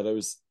that I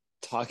was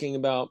talking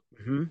about.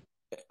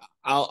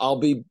 I'll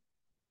be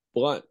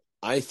blunt.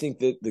 I think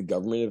that the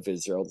government of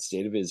Israel, the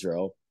state of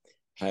Israel,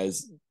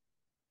 has,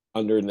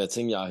 under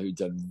Netanyahu,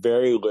 done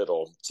very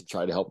little to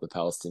try to help the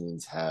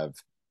Palestinians have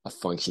a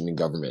functioning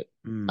government.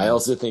 I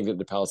also think that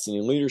the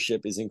Palestinian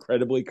leadership is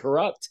incredibly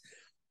corrupt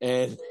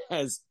and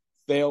has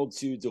failed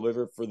to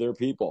deliver for their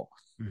people.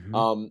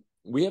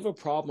 We have a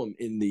problem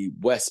in the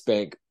West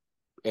Bank,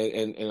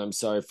 and I'm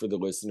sorry for the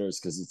listeners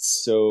because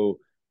it's so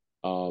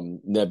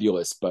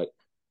nebulous, but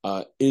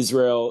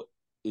Israel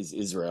is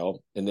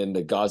Israel, and then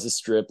the Gaza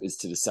Strip is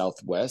to the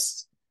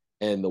southwest,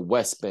 and the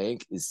West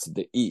Bank is to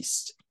the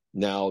east.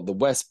 Now, the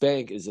West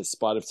Bank is a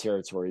spot of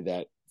territory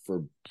that,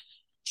 for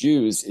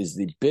Jews, is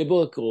the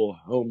biblical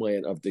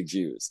homeland of the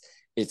Jews.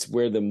 It's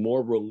where the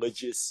more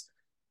religious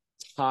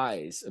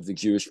ties of the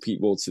Jewish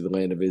people to the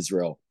land of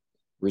Israel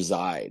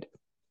reside.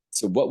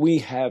 So what we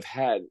have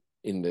had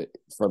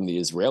from the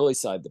Israeli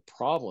side, the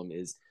problem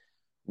is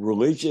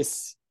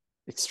religious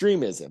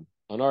extremism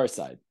on our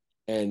side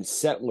and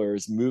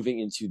settlers moving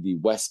into the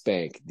West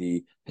Bank,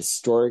 the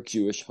historic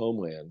Jewish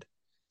homeland,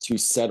 to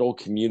settle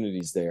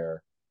communities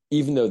there,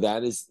 even though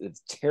that is the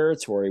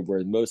territory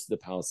where most of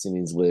the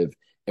Palestinians live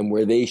and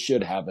where they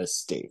should have a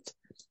state.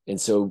 And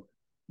so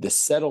the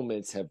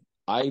settlements have,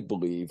 I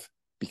believe,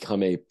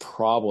 become a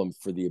problem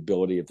for the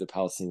ability of the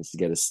Palestinians to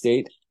get a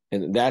state.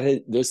 And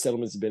those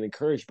settlements have been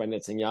encouraged by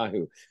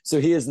Netanyahu.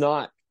 So he has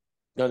not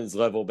done his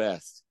level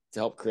best to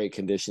help create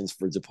conditions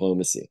for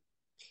diplomacy.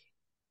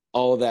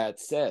 All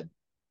that said,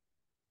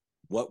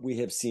 what we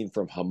have seen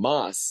from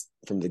Hamas,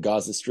 from the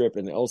Gaza Strip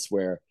and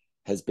elsewhere,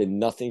 has been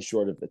nothing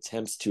short of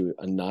attempts to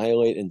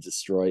annihilate and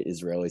destroy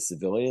Israeli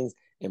civilians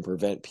and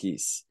prevent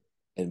peace.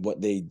 And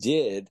what they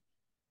did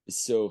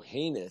is so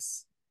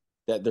heinous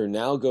that they're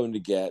now going to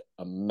get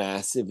a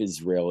massive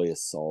Israeli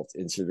assault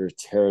into their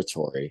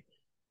territory.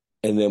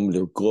 And then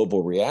the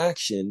global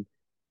reaction,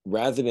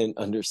 rather than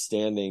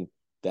understanding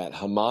that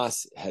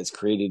Hamas has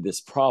created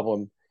this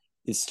problem,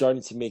 is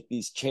starting to make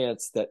these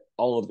chants that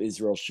all of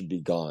Israel should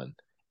be gone.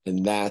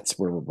 And that's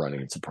where we're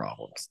running into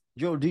problems.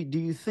 Joe, do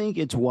you think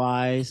it's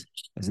wise,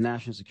 as a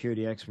national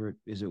security expert,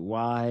 is it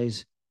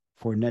wise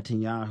for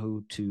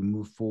Netanyahu to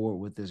move forward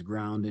with this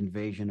ground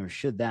invasion, or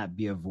should that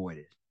be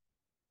avoided?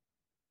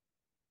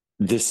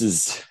 This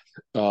is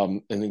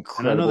an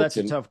incredible and I know that's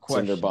a tough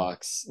question.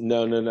 tinderbox.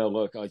 No.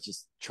 Look, I'll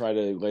just try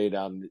to lay it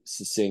out in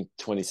succinct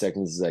 20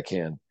 seconds as I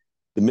can.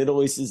 The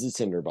Middle East is a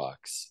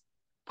tinderbox.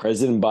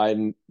 President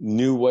Biden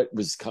knew what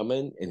was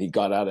coming, and he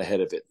got out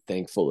ahead of it,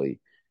 thankfully,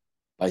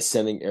 by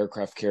sending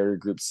aircraft carrier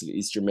groups to the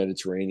Eastern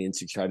Mediterranean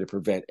to try to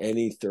prevent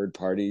any third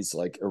parties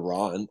like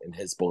Iran and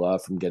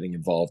Hezbollah from getting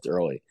involved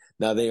early.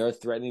 Now, they are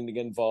threatening to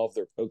get involved.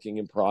 They're poking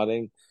and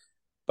prodding,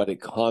 but it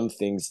calmed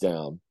things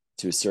down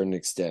to a certain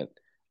extent.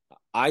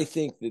 I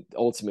think that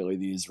ultimately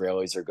the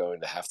Israelis are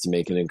going to have to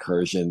make an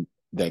incursion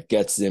that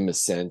gets them a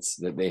sense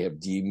that they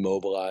have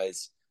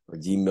demobilized or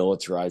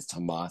demilitarized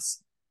Hamas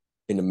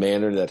in a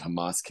manner that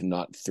Hamas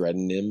cannot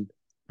threaten them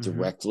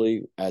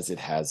directly as it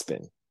has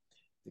been.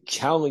 The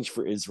challenge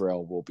for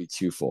Israel will be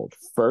twofold.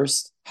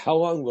 First, how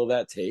long will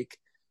that take?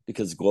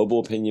 Because global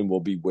opinion will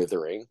be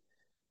withering.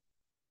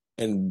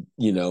 And,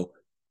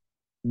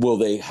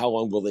 how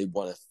long will they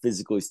want to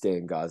physically stay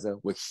in Gaza,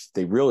 which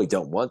they really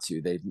don't want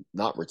to. They've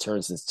not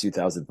returned since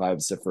 2005,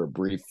 except for a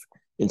brief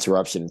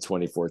interruption in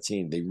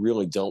 2014. They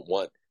really don't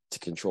want to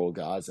control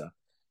Gaza.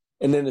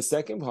 And then the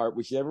second part,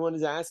 which everyone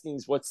is asking,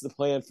 is what's the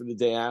plan for the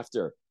day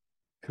after?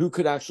 Who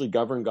could actually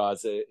govern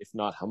Gaza if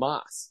not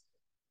Hamas?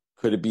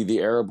 Could it be the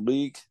Arab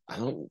League? I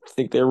don't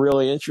think they're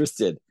really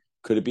interested.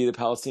 Could it be the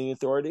Palestinian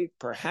Authority?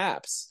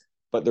 Perhaps,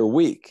 but they're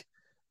weak.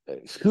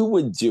 Who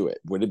would do it?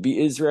 Would it be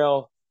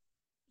Israel?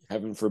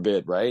 Heaven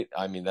forbid, right?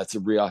 I mean, that's a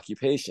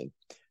reoccupation.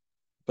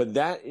 But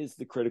that is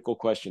the critical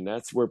question.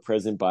 That's where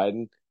President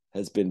Biden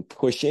has been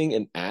pushing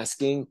and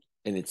asking,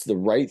 and it's the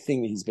right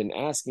thing that he's been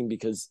asking,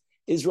 because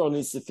Israel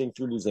needs to think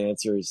through these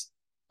answers,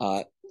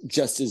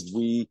 just as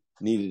we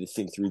needed to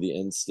think through the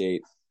end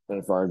state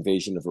of our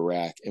invasion of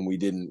Iraq, and we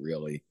didn't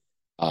really,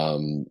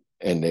 and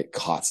it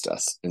cost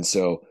us. And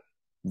so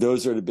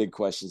those are the big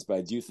questions. But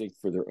I do think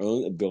for their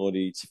own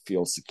ability to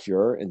feel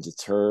secure and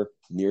deter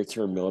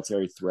near-term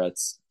military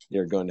threats,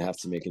 they're going to have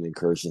to make an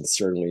incursion,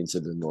 certainly into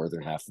the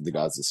northern half of the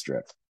Gaza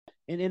Strip.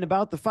 And in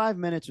about the 5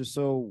 minutes or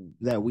so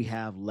that we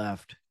have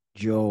left,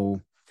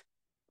 Joe,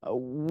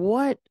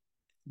 what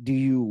do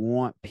you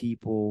want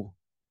people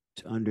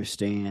to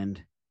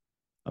understand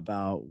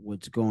about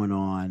what's going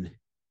on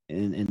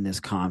in this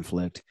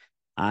conflict?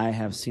 I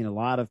have seen a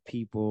lot of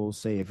people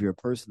say, if you're a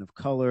person of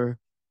color,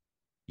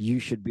 you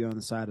should be on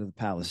the side of the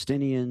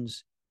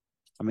Palestinians.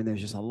 I mean,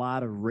 there's just a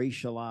lot of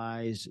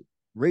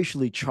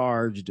racially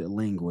charged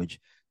language.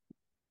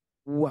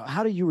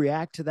 How do you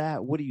react to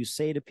that? What do you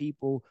say to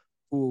people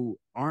who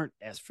aren't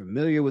as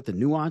familiar with the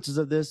nuances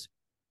of this?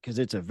 Because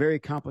it's a very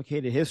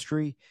complicated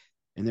history.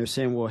 And they're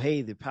saying, well,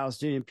 hey, the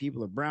Palestinian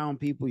people are brown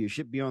people. You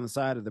should be on the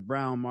side of the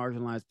brown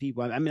marginalized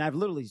people. I mean, I've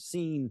literally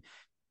seen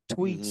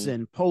tweets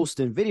and posts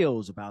and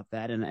videos about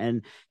that.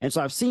 And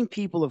so I've seen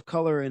people of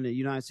color in the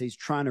United States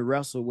trying to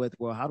wrestle with,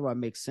 well, how do I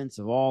make sense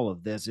of all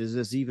of this? Is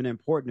this even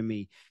important to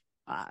me?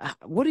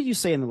 What do you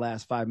say in the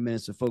last 5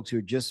 minutes to folks who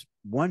are just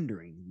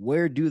wondering,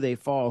 where do they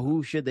fall?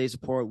 Who should they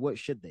support? What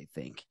should they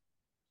think?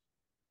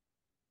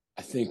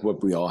 I think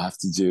what we all have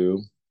to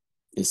do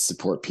is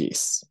support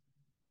peace.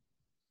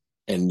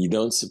 And you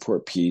don't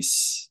support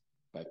peace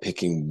by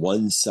picking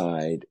one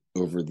side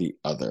over the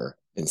other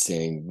and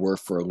saying we're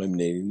for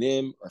eliminating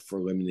them or for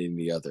eliminating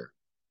the other.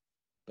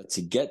 But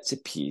to get to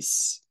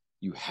peace,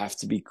 you have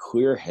to be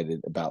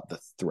clear-headed about the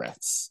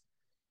threats.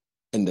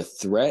 And the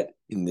threat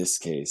in this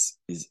case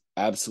is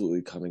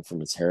absolutely coming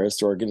from a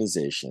terrorist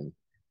organization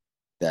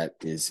that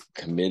is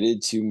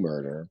committed to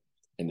murder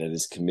and that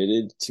is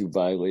committed to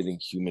violating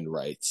human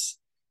rights.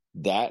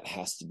 That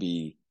has to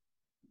be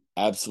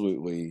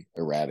absolutely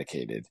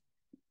eradicated.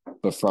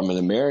 But from an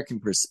American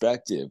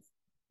perspective,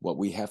 what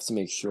we have to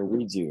make sure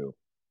we do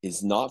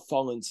is not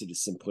fall into the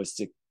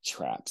simplistic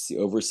traps, the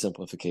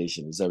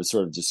oversimplification, as I was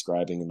sort of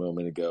describing a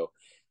moment ago.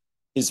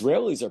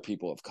 Israelis are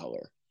people of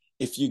color.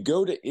 If you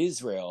go to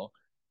Israel,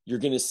 you're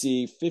going to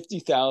see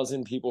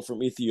 50,000 people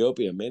from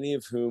Ethiopia, many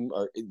of whom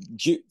are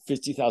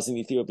 50,000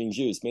 Ethiopian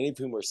Jews, many of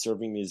whom are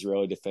serving the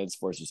Israeli Defense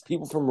Forces.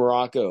 People from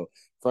Morocco,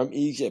 from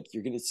Egypt,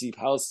 you're going to see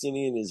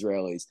Palestinian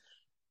Israelis.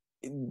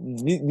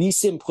 These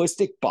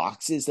simplistic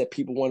boxes that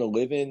people want to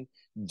live in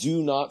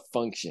do not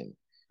function.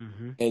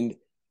 And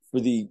for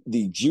the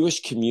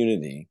Jewish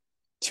community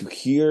to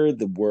hear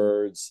the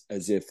words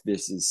as if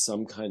this is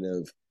some kind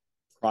of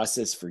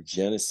process for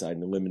genocide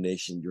and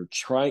elimination,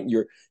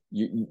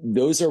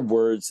 Those are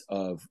words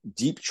of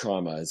deep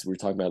trauma, as we were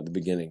talking about at the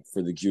beginning,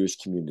 for the Jewish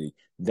community.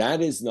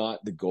 That is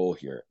not the goal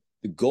here.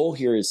 The goal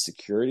here is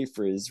security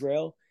for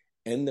Israel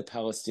and the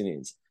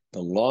Palestinians. The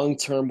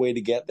long-term way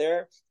to get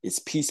there is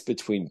peace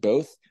between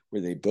both,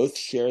 where they both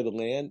share the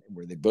land and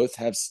where they both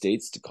have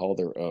states to call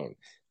their own.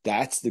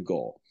 That's the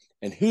goal.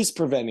 And who's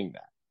preventing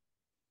that?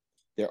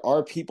 There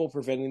are people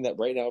preventing that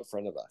right now in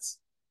front of us,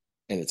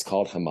 and it's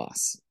called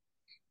Hamas.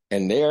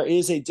 And there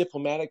is a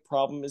diplomatic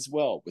problem as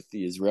well with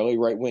the Israeli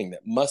right wing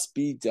that must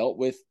be dealt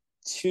with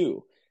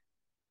too.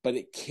 But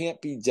it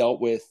can't be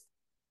dealt with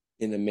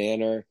in a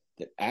manner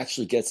that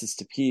actually gets us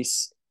to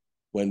peace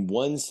when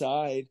one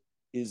side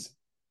is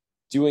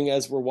doing,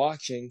 as we're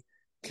watching,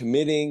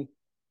 committing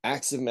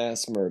acts of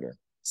mass murder.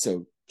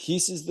 So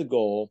peace is the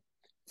goal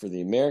for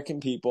the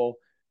American people.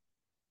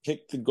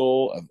 Pick the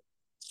goal of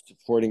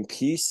supporting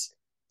peace.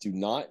 Do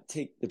not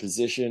take the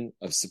position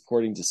of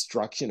supporting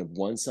destruction of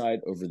one side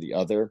over the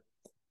other.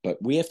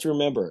 But we have to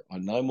remember,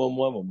 on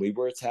 9/11, when we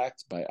were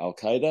attacked by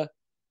Al-Qaeda,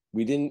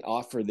 we didn't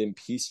offer them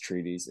peace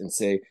treaties and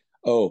say,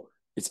 oh,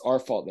 it's our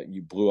fault that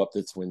you blew up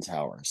the Twin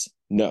Towers.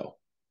 No.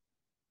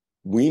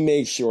 We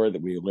made sure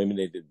that we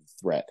eliminated the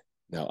threat.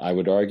 Now, I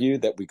would argue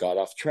that we got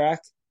off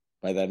track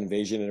by that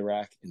invasion in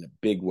Iraq in a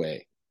big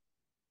way.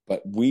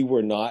 But we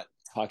were not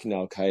talking to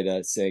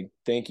Al-Qaeda saying,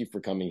 thank you for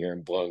coming here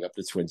and blowing up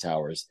the Twin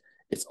Towers.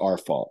 It's our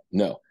fault.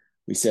 No,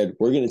 we said,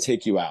 we're going to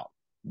take you out.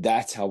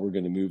 That's how we're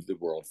going to move the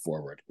world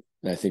forward.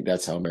 And I think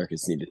that's how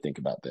Americans need to think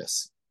about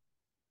this.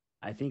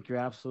 I think you're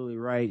absolutely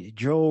right.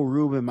 Joel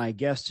Rubin, my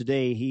guest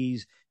today,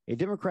 he's a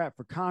Democrat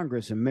for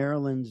Congress in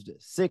Maryland's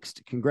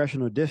 6th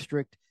Congressional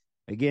District.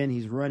 Again,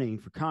 he's running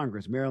for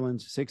Congress,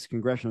 Maryland's 6th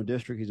Congressional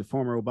District. He's a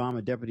former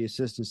Obama Deputy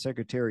Assistant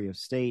Secretary of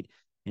State,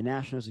 a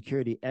national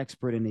security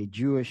expert, and a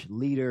Jewish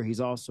leader. He's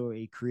also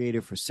a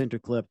creator for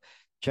CenterClip.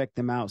 Check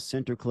them out,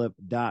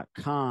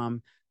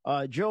 centerclip.com.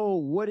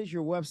 Joel, what is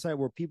your website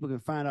where people can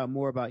find out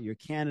more about your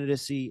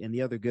candidacy and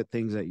the other good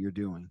things that you're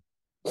doing?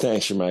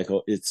 Thanks,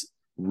 Michael. It's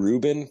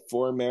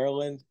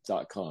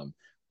rubinformaryland.com.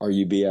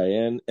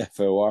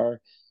 RUBINFOR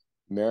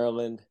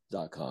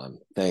Maryland.com.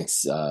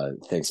 Thanks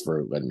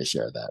for letting me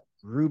share that.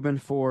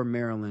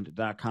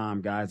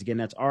 Rubinformaryland.com, guys. Again,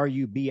 that's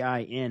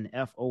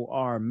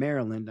RUBINFOR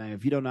Maryland. Now,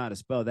 if you don't know how to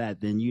spell that,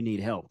 then you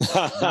need help.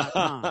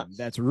 .com.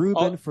 That's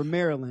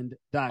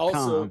Rubinformaryland.com.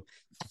 Also,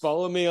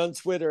 follow me on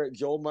Twitter at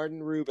Joel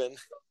Martin Rubin.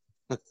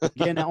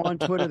 Again, on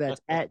Twitter,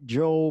 that's at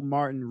Joel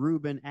Martin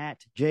Rubin,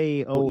 at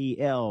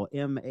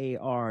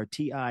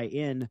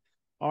JoelMartinRubin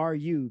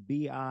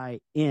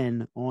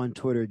on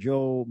Twitter,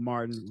 Joel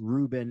Martin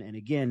Rubin. And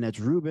again, that's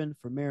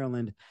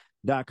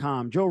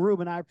Rubinformaryland.com. Joe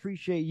Rubin, I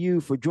appreciate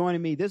you for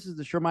joining me. This is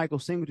the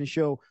Shermichael Singleton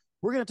Show.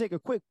 We're going to take a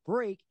quick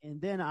break, and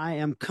then I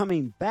am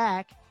coming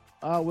back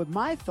with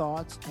my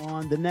thoughts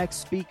on the next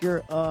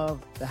Speaker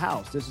of the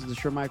House. This is the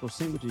Shermichael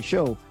Singleton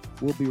Show.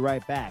 We'll be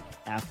right back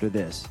after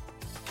this.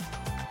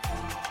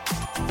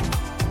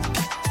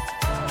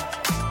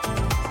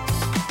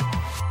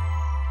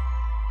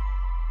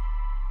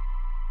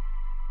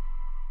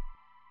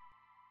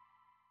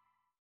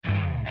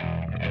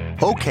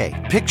 Okay,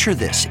 picture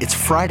this. It's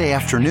Friday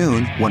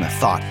afternoon when a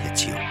thought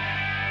hits you.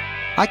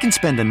 I can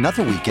spend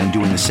another weekend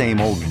doing the same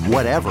old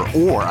whatever,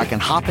 or I can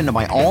hop into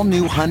my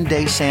all-new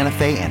Hyundai Santa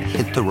Fe and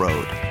hit the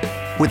road.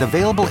 With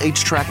available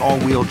H-Track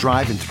all-wheel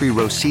drive and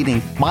 3-row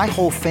seating, my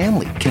whole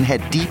family can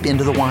head deep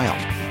into the wild.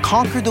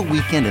 Conquer the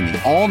weekend in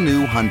the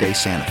all-new Hyundai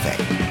Santa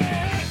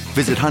Fe.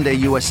 Visit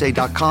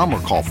HyundaiUSA.com or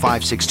call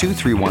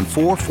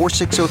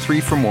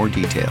 562-314-4603 for more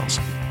details.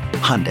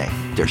 Hyundai,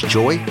 there's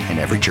joy in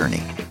every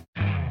journey.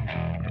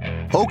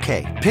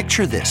 Okay,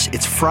 picture this.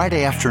 It's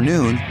Friday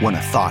afternoon when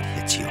a thought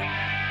hits you.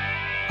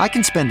 I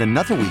can spend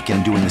another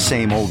weekend doing the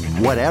same old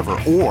whatever,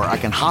 or I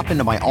can hop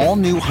into my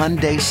all-new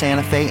Hyundai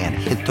Santa Fe and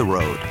hit the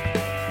road.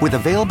 With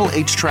available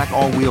H-Track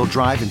all-wheel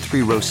drive and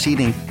 3-row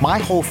seating, my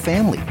whole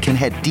family can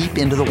head deep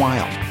into the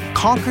wild.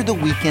 Conquer the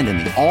weekend in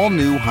the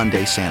all-new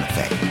Hyundai Santa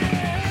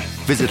Fe.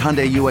 Visit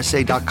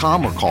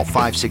HyundaiUSA.com or call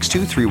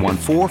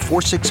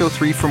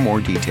 562-314-4603 for more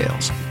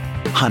details.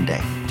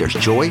 Hyundai, there's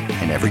joy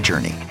in every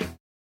journey.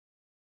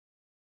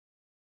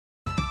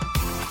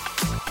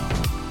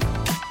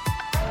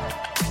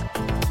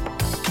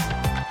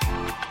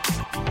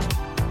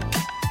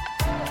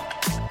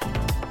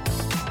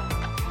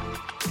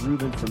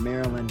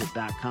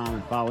 Rubinformaryland.com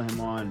and follow him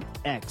on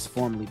X,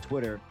 formerly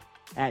Twitter,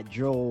 at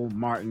Joel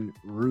Martin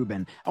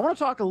Rubin. I want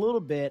to talk a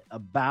little bit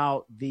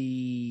about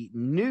the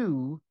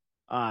new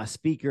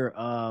Speaker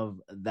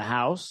of the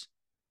House.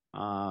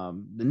 The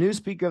new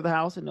Speaker of the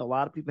House, and a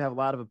lot of people have a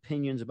lot of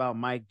opinions about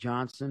Mike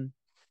Johnson.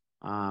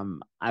 I've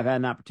had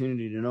an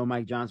opportunity to know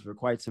Mike Johnson for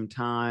quite some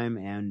time,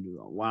 and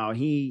while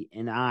he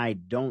and I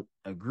don't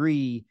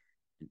agree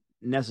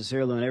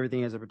necessarily on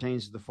everything as it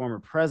pertains to the former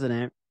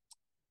president,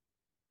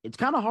 it's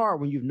kind of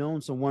hard when you've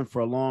known someone for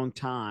a long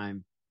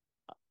time,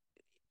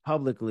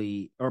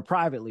 publicly or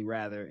privately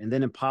rather, and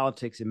then in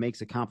politics it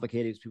makes it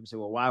complicated because people say,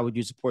 well, why would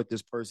you support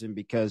this person?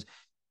 Because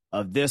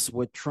of this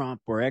with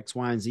Trump or X,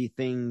 Y, and Z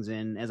things.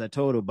 And as I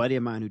told a buddy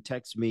of mine who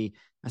texted me,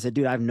 I said,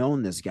 dude, I've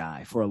known this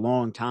guy for a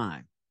long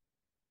time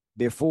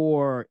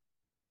before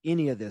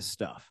any of this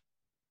stuff.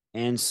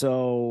 And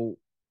so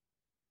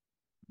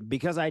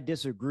because I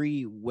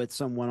disagree with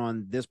someone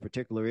on this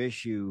particular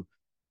issue,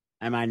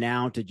 am I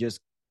now to just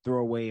throw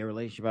away a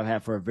relationship I've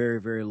had for a very,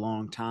 very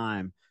long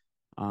time?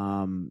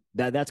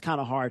 That's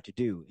kind of hard to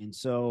do. And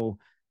so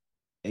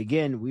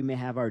again, we may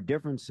have our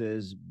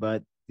differences,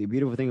 but the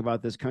beautiful thing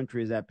about this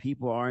country is that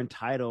people are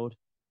entitled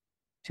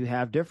to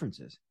have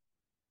differences.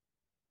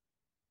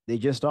 They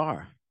just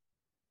are.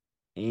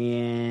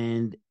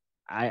 And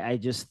I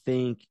just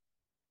think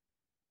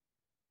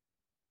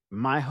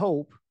my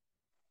hope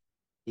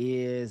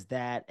is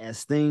that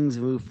as things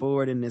move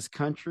forward in this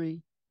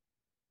country,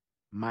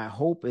 my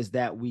hope is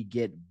that we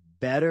get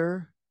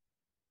better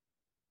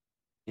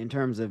in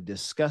terms of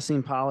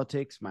discussing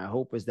politics. My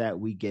hope is that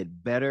we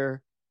get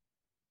better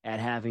at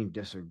having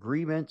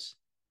disagreements.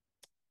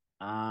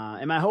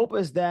 And my hope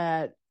is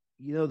that,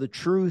 the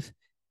truth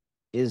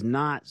is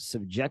not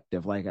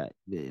subjective. Like a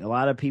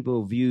lot of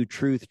people view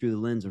truth through the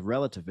lens of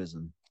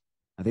relativism.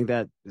 I think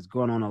that is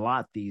going on a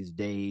lot these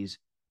days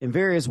in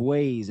various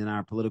ways in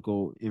our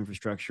political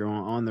infrastructure.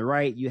 On the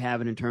right, you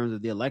have it in terms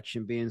of the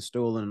election being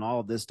stolen and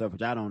all of this stuff,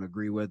 which I don't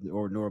agree with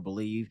or nor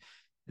believe.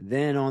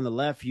 Then on the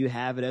left, you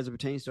have it as it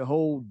pertains to a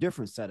whole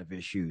different set of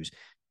issues.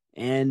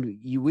 And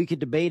we could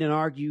debate and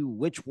argue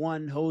which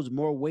one holds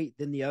more weight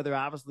than the other.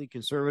 Obviously,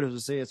 conservatives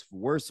would say it's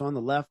worse on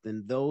the left,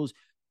 and those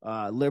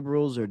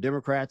liberals or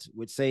Democrats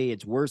would say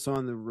it's worse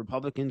on the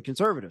Republican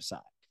conservative side.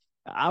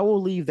 I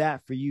will leave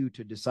that for you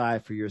to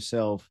decide for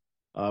yourself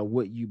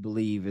what you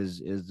believe is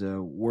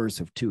the worst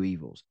of two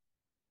evils.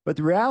 But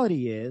the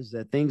reality is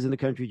that things in the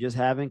country just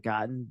haven't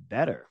gotten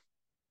better.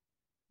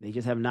 They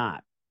just have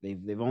not.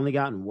 They've only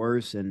gotten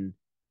worse. And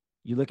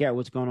you look at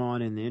what's going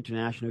on in the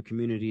international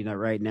community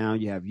right now.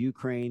 You have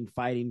Ukraine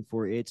fighting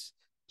for its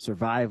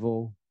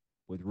survival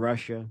with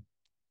Russia.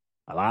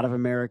 A lot of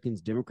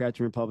Americans, Democrats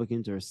and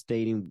Republicans, are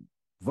stating,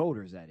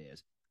 voters that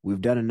is,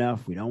 we've done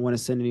enough. We don't want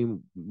to send any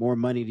more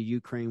money to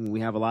Ukraine when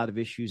we have a lot of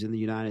issues in the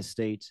United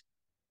States.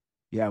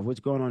 You have what's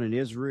going on in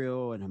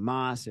Israel and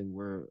Hamas, and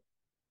we're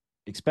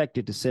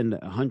expected to send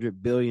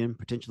 $100 billion,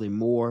 potentially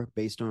more,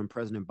 based on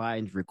President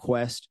Biden's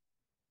request.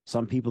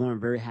 Some people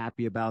aren't very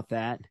happy about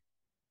that.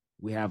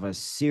 We have a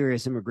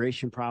serious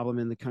immigration problem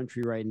in the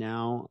country right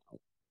now.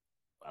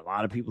 A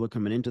lot of people are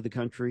coming into the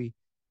country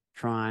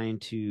trying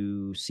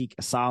to seek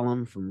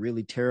asylum from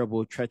really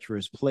terrible,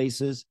 treacherous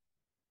places.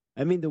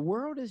 I mean, the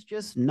world is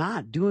just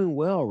not doing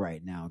well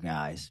right now,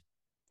 guys.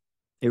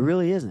 It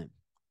really isn't.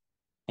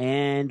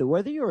 And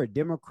whether you're a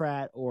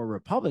Democrat or a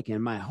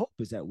Republican, my hope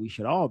is that we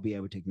should all be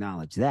able to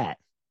acknowledge that.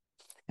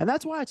 And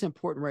that's why it's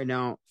important right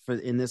now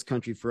in this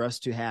country for us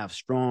to have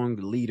strong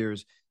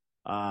leaders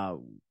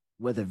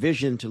with a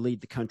vision to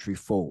lead the country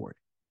forward.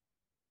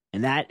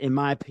 And that, in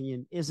my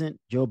opinion, isn't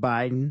Joe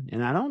Biden.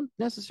 And I don't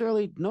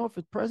necessarily know if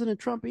it's President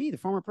Trump either,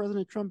 former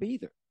President Trump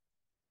either.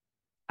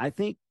 I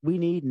think we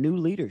need new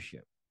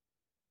leadership.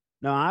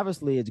 Now,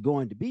 obviously, it's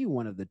going to be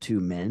one of the two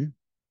men.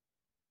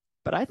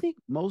 But I think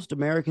most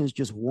Americans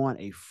just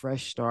want a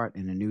fresh start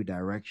in a new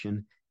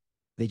direction.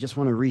 They just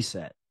want to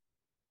reset.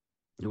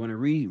 They want to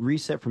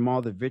reset from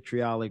all the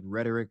vitriolic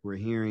rhetoric we're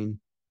hearing.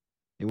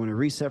 They want to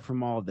reset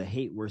from all the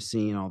hate we're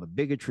seeing, all the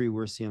bigotry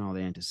we're seeing, all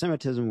the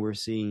anti-Semitism we're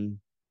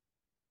seeing.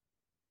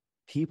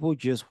 People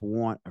just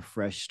want a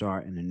fresh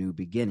start and a new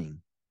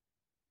beginning.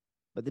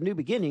 But the new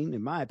beginning,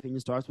 in my opinion,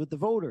 starts with the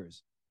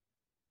voters,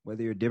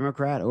 whether you're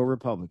Democrat or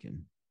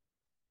Republican.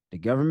 The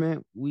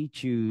government we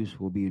choose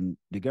will be,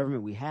 the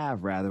government we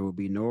have, rather, will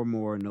be no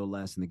more, no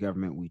less than the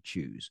government we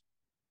choose.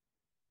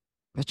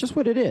 That's just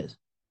what it is.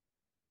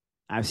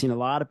 I've seen a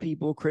lot of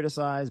people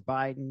criticize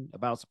Biden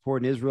about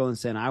supporting Israel and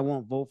saying, I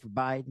won't vote for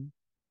Biden.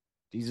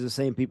 These are the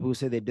same people who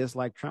say they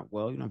dislike Trump.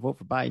 Well, vote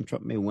for Biden.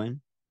 Trump may win.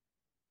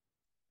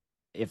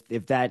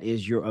 If that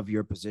is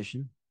your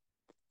position.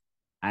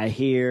 I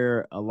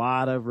hear a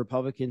lot of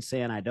Republicans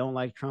saying, I don't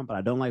like Trump, but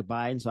I don't like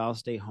Biden, so I'll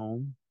stay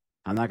home.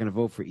 I'm not going to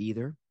vote for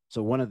either.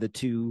 So one of the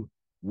two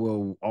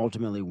will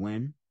ultimately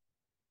win.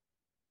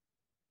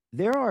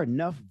 There are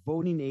enough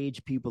voting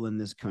age people in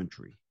this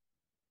country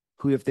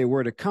who, if they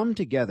were to come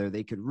together,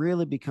 they could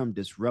really become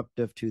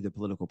disruptive to the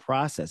political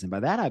process. And by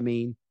that, I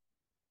mean,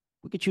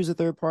 we could choose a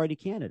third-party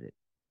candidate.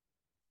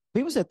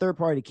 People say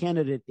third-party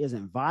candidate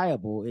isn't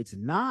viable. It's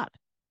not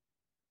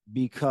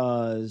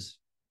because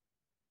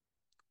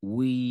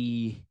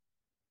we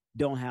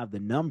don't have the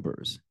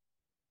numbers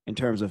in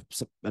terms of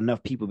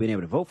enough people being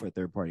able to vote for a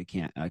third-party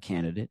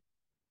candidate.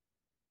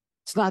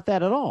 It's not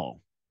that at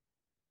all.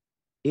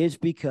 It's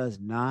because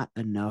not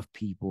enough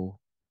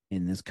people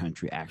in this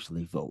country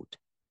actually vote.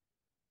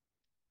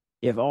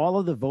 If all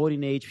of the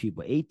voting age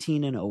people,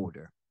 18 and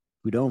older,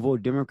 who don't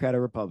vote Democrat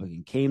or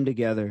Republican, came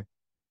together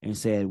and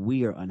said,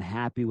 we are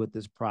unhappy with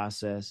this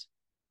process.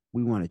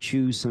 We want to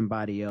choose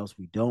somebody else.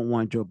 We don't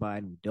want Joe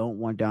Biden. We don't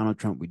want Donald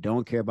Trump. We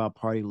don't care about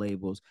party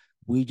labels.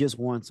 We just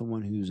want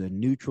someone who's a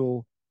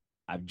neutral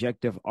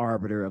objective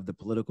arbiter of the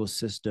political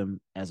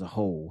system as a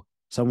whole,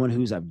 someone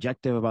who's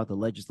objective about the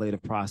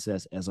legislative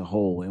process as a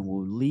whole, and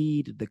will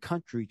lead the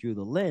country through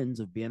the lens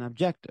of being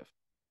objective.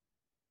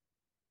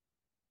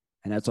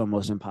 And that's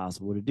almost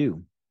impossible to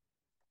do.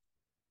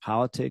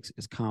 Politics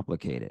is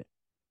complicated.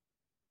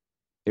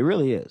 It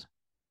really is.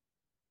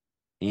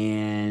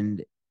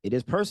 And it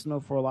is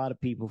personal for a lot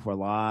of people for a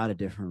lot of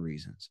different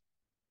reasons.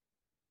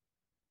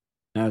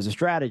 Now, as a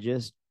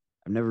strategist,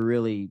 I've never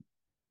really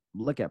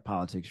looked at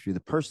politics through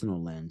the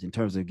personal lens in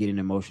terms of getting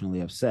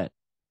emotionally upset.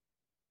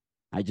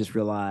 I just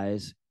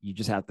realize you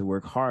just have to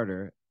work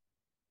harder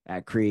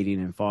at creating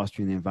and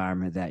fostering the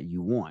environment that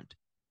you want,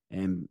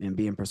 and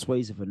being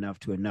persuasive enough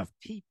to enough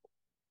people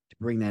to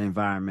bring that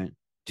environment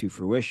to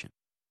fruition.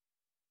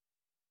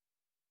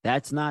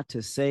 That's not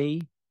to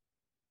say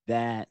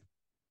that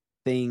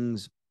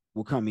things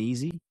will come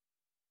easy.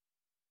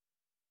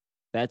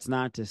 That's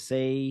not to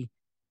say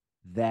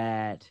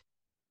that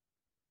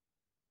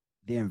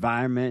the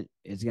environment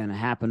is going to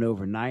happen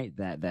overnight,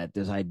 that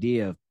this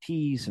idea of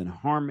peace and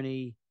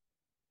harmony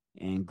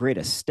and great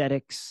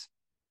aesthetics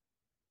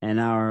and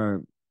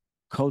our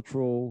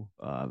cultural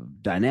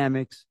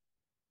dynamics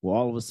will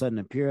all of a sudden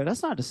appear.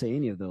 That's not to say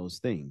any of those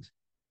things.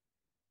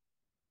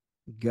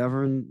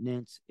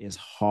 Governance is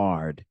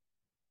hard.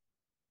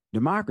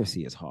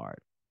 Democracy is hard.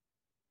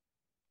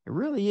 It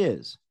really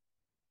is.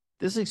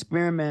 This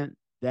experiment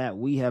that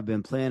we have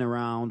been playing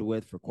around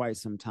with for quite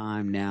some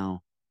time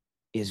now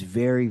is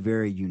very,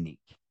 very unique.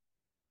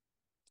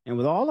 And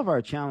with all of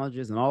our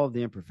challenges and all of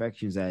the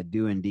imperfections that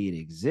do indeed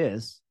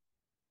exist,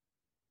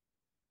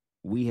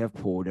 we have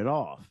pulled it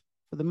off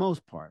for the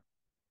most part.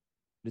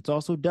 It's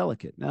also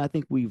delicate. And I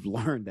think we've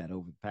learned that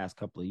over the past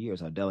couple of years,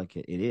 how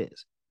delicate it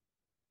is.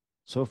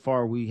 So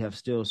far, we have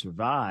still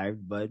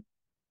survived, but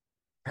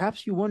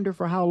perhaps you wonder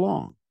for how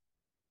long.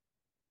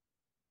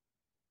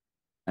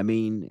 I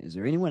mean, is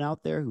there anyone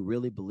out there who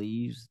really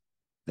believes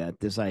that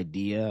this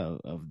idea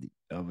of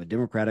a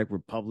democratic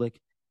republic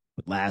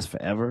would last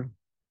forever?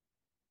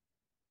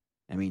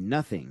 I mean,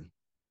 nothing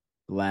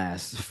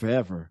lasts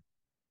forever.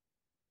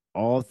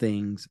 All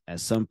things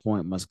at some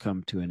point must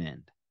come to an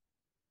end.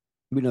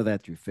 We know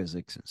that through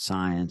physics and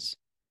science.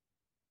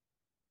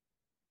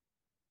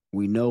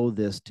 We know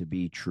this to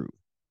be true,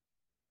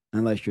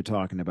 unless you're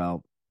talking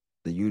about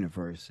the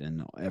universe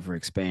and ever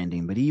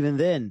expanding. But even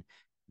then,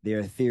 there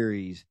are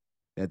theories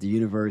that the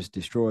universe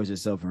destroys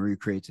itself and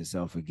recreates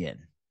itself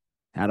again.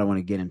 I don't want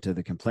to get into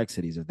the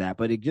complexities of that,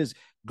 but it just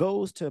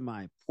goes to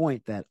my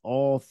point that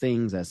all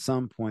things at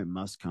some point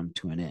must come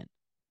to an end.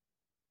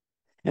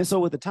 And so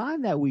with the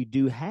time that we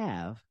do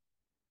have,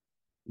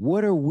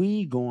 what are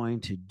we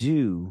going to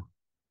do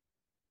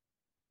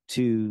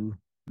to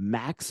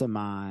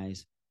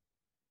maximize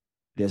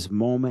this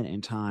moment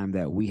in time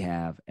that we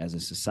have as a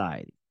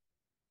society?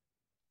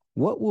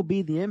 What will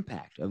be the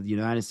impact of the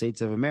United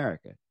States of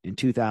America in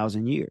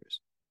 2,000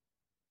 years?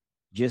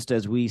 Just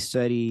as we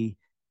study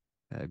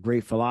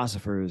great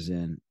philosophers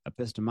in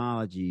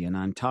epistemology and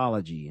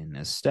ontology and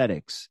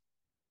aesthetics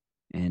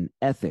and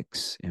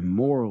ethics and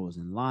morals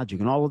and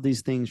logic and all of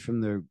these things from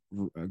the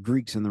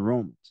Greeks and the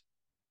Romans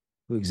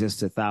who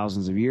existed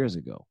thousands of years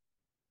ago,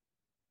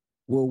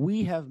 will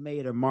we have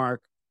made a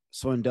mark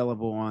so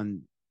indelible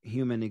on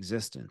human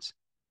existence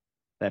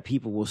that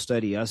people will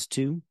study us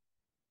too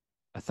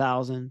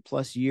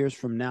 1,000+ years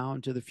from now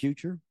into the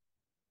future?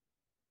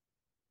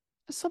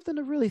 That's something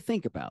to really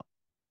think about.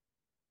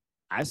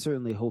 I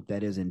certainly hope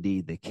that is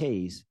indeed the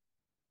case.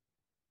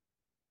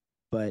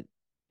 But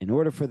in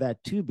order for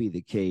that to be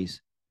the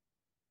case,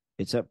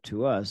 it's up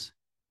to us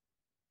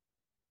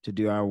to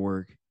do our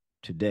work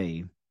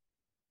today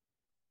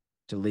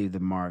to leave the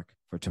mark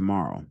for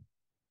tomorrow.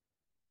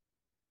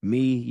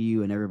 Me,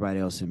 you, and everybody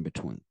else in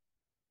between.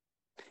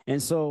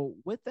 And so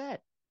with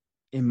that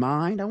in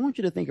mind, I want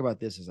you to think about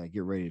this as I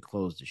get ready to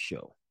close the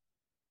show.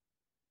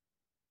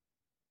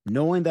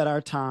 Knowing that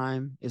our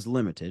time is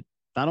limited,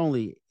 not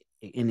only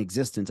in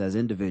existence as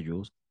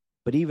individuals,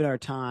 but even our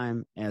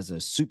time as a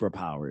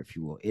superpower, if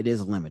you will, it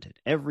is limited.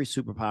 Every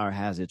superpower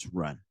has its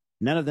run.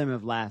 None of them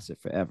have lasted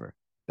forever.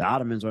 The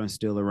Ottomans aren't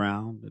still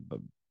around, but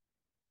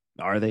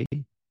are they?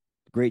 The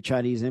great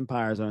Chinese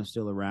empires aren't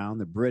still around.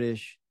 The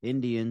British,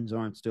 Indians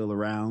aren't still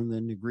around.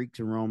 And the Greeks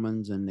and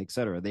Romans and et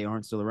cetera, they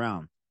aren't still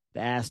around. The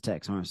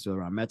Aztecs aren't still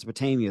around.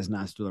 Mesopotamia is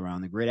not still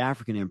around. The great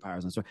African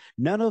empires aren't still around.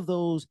 None of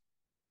those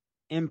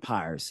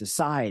empires,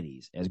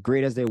 societies, as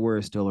great as they were,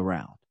 are still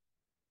around.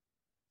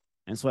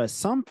 And so at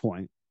some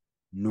point,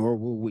 nor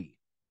will we.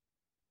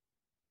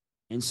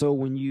 And so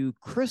when you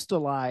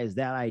crystallize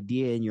that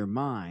idea in your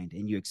mind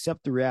and you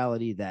accept the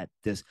reality that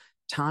this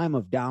time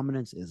of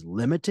dominance is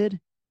limited,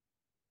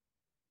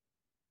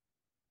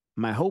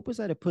 my hope is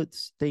that it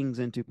puts things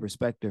into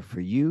perspective for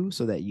you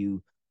so that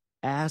you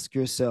ask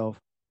yourself,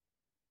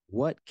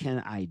 what can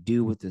I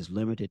do with this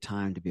limited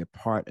time to be a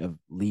part of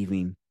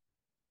leaving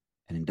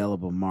an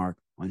indelible mark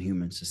on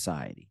human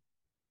society?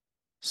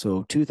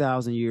 So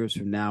 2,000 years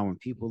from now, when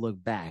people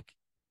look back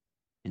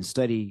and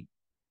study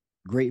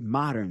great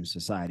modern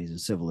societies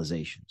and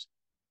civilizations,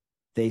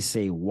 they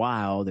say,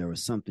 wow, there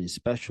was something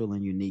special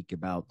and unique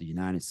about the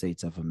United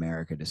States of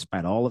America,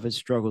 despite all of its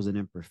struggles and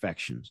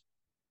imperfections.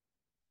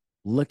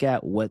 Look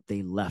at what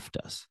they left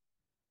us,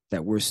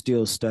 that we're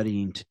still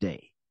studying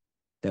today,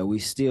 that we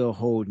still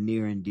hold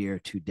near and dear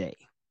today.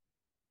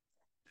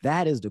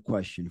 That is the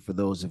question for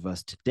those of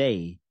us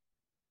today,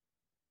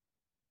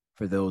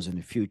 for those in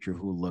the future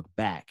who look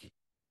back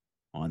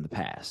on the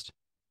past.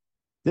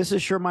 This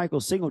is Sir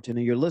Michael Singleton,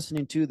 and you're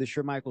listening to the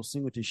Sir Michael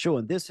Singleton Show,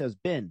 and this has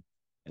been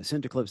a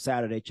Centerclip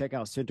Saturday. Check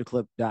out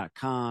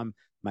centerclip.com.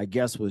 My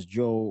guest was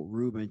Joe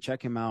Rubin.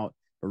 Check him out,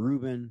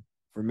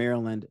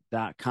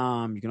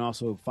 RubinForMaryland.com. You can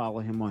also follow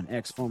him on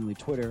X, formerly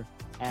Twitter,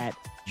 at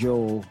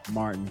Joe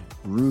Martin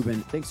Rubin.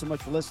 Thanks so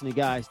much for listening,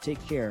 guys.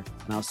 Take care,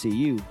 and I'll see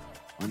you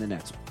on the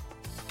next one.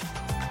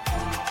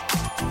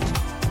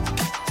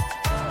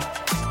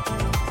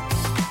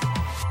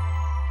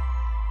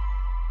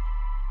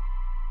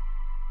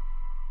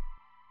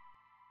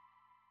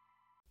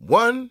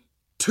 One,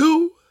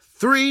 two,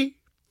 3,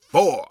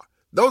 4.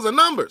 Those are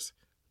numbers,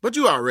 but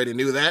you already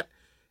knew that.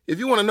 If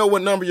you want to know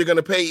what number you're going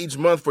to pay each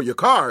month for your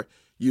car,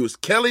 use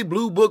Kelley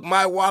Blue Book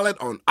My Wallet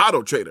on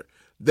Auto Trader.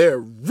 They're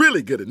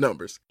really good at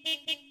numbers.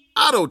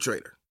 Auto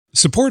Trader.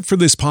 Support for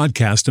this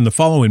podcast and the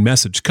following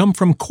message come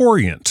from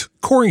Corient.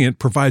 Corient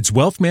provides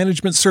wealth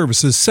management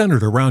services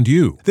centered around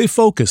you. They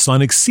focus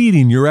on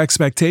exceeding your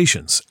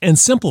expectations and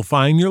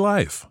simplifying your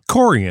life.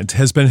 Corient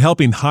has been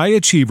helping high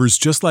achievers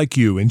just like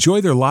you enjoy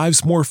their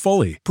lives more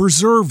fully,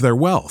 preserve their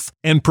wealth,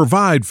 and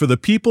provide for the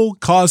people,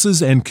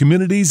 causes, and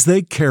communities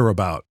they care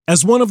about.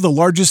 As one of the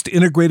largest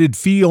integrated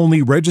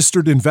fee-only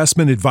registered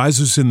investment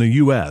advisors in the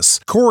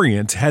U.S.,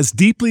 Corient has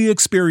deeply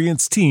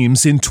experienced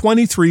teams in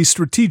 23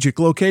 strategic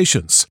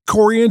locations.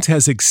 Corient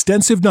has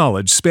extensive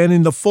knowledge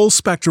spanning the full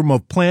spectrum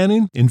of planning,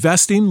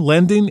 investing,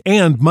 lending,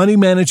 and money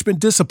management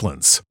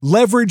disciplines.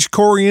 Leverage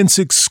Corient's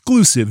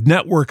exclusive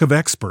network of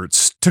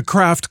experts to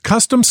craft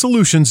custom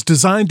solutions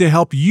designed to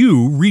help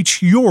you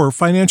reach your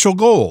financial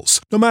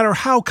goals, no matter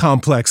how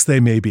complex they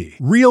may be.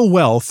 Real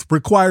wealth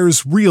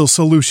requires real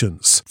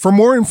solutions. For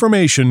more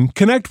information,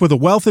 connect with a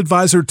wealth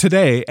advisor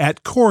today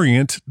at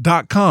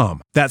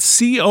Corient.com. That's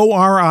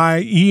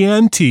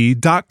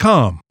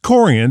Corient.com.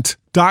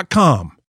 Corient.com.